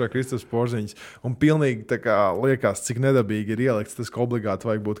Lomašs, Kristofs Porziņš. Un pilnīgi tā kā liekas, cik nedabīgi ir ielikts tas, ka obligāti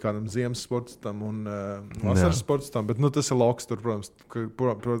vajag būt kādam ziemas sportistam un vasaras sportistam, bet tas ir loks, tur,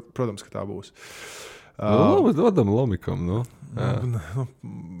 protams, ka tā būs. Bet dodam Lomikam,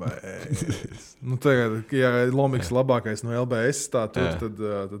 Tagad, ja Lomiks labākais no LBS tad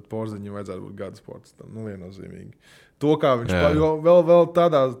Porziņam vajadzētu būt gada sportistam. Viennozīmīgi. To, kā viņš vēl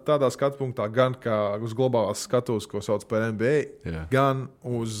tādā skatu punktā, gan kā uz globālās skatus, ko sauc par NBA, gan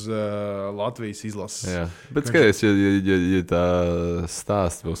uz Latvijas izlases. Bet skaties, ja tā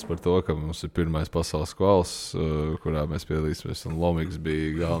stāsts būs par to, ka mums ir pirmais pasaules kvals, kurā mēs piedalīsimies, un Lomiks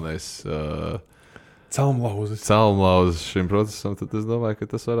bija galvenais Celmlauzes šim procesam, tad es domāju, ka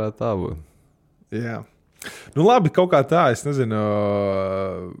tas varētu tā būt. Jā. Nu labi, kaut kā tā, es nezinu,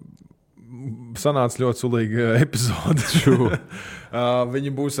 sanāca ļoti sulīga epizode.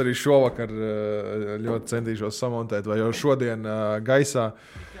 Viņi būs arī šovakar, ļoti centīšos samontēt, vai jau šodien gaisā.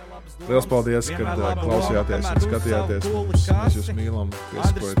 Liels paldies, ka klausījāties un skatījāties. Mēs jūs mīlam.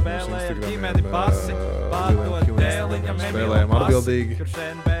 Piesakojiet mūsu Instagramiem. Spēlējam atbildīgi.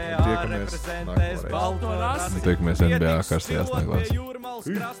 Tiekamies NBA karstajās neglās.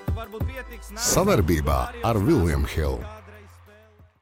 Sadarbībā ar William Hill.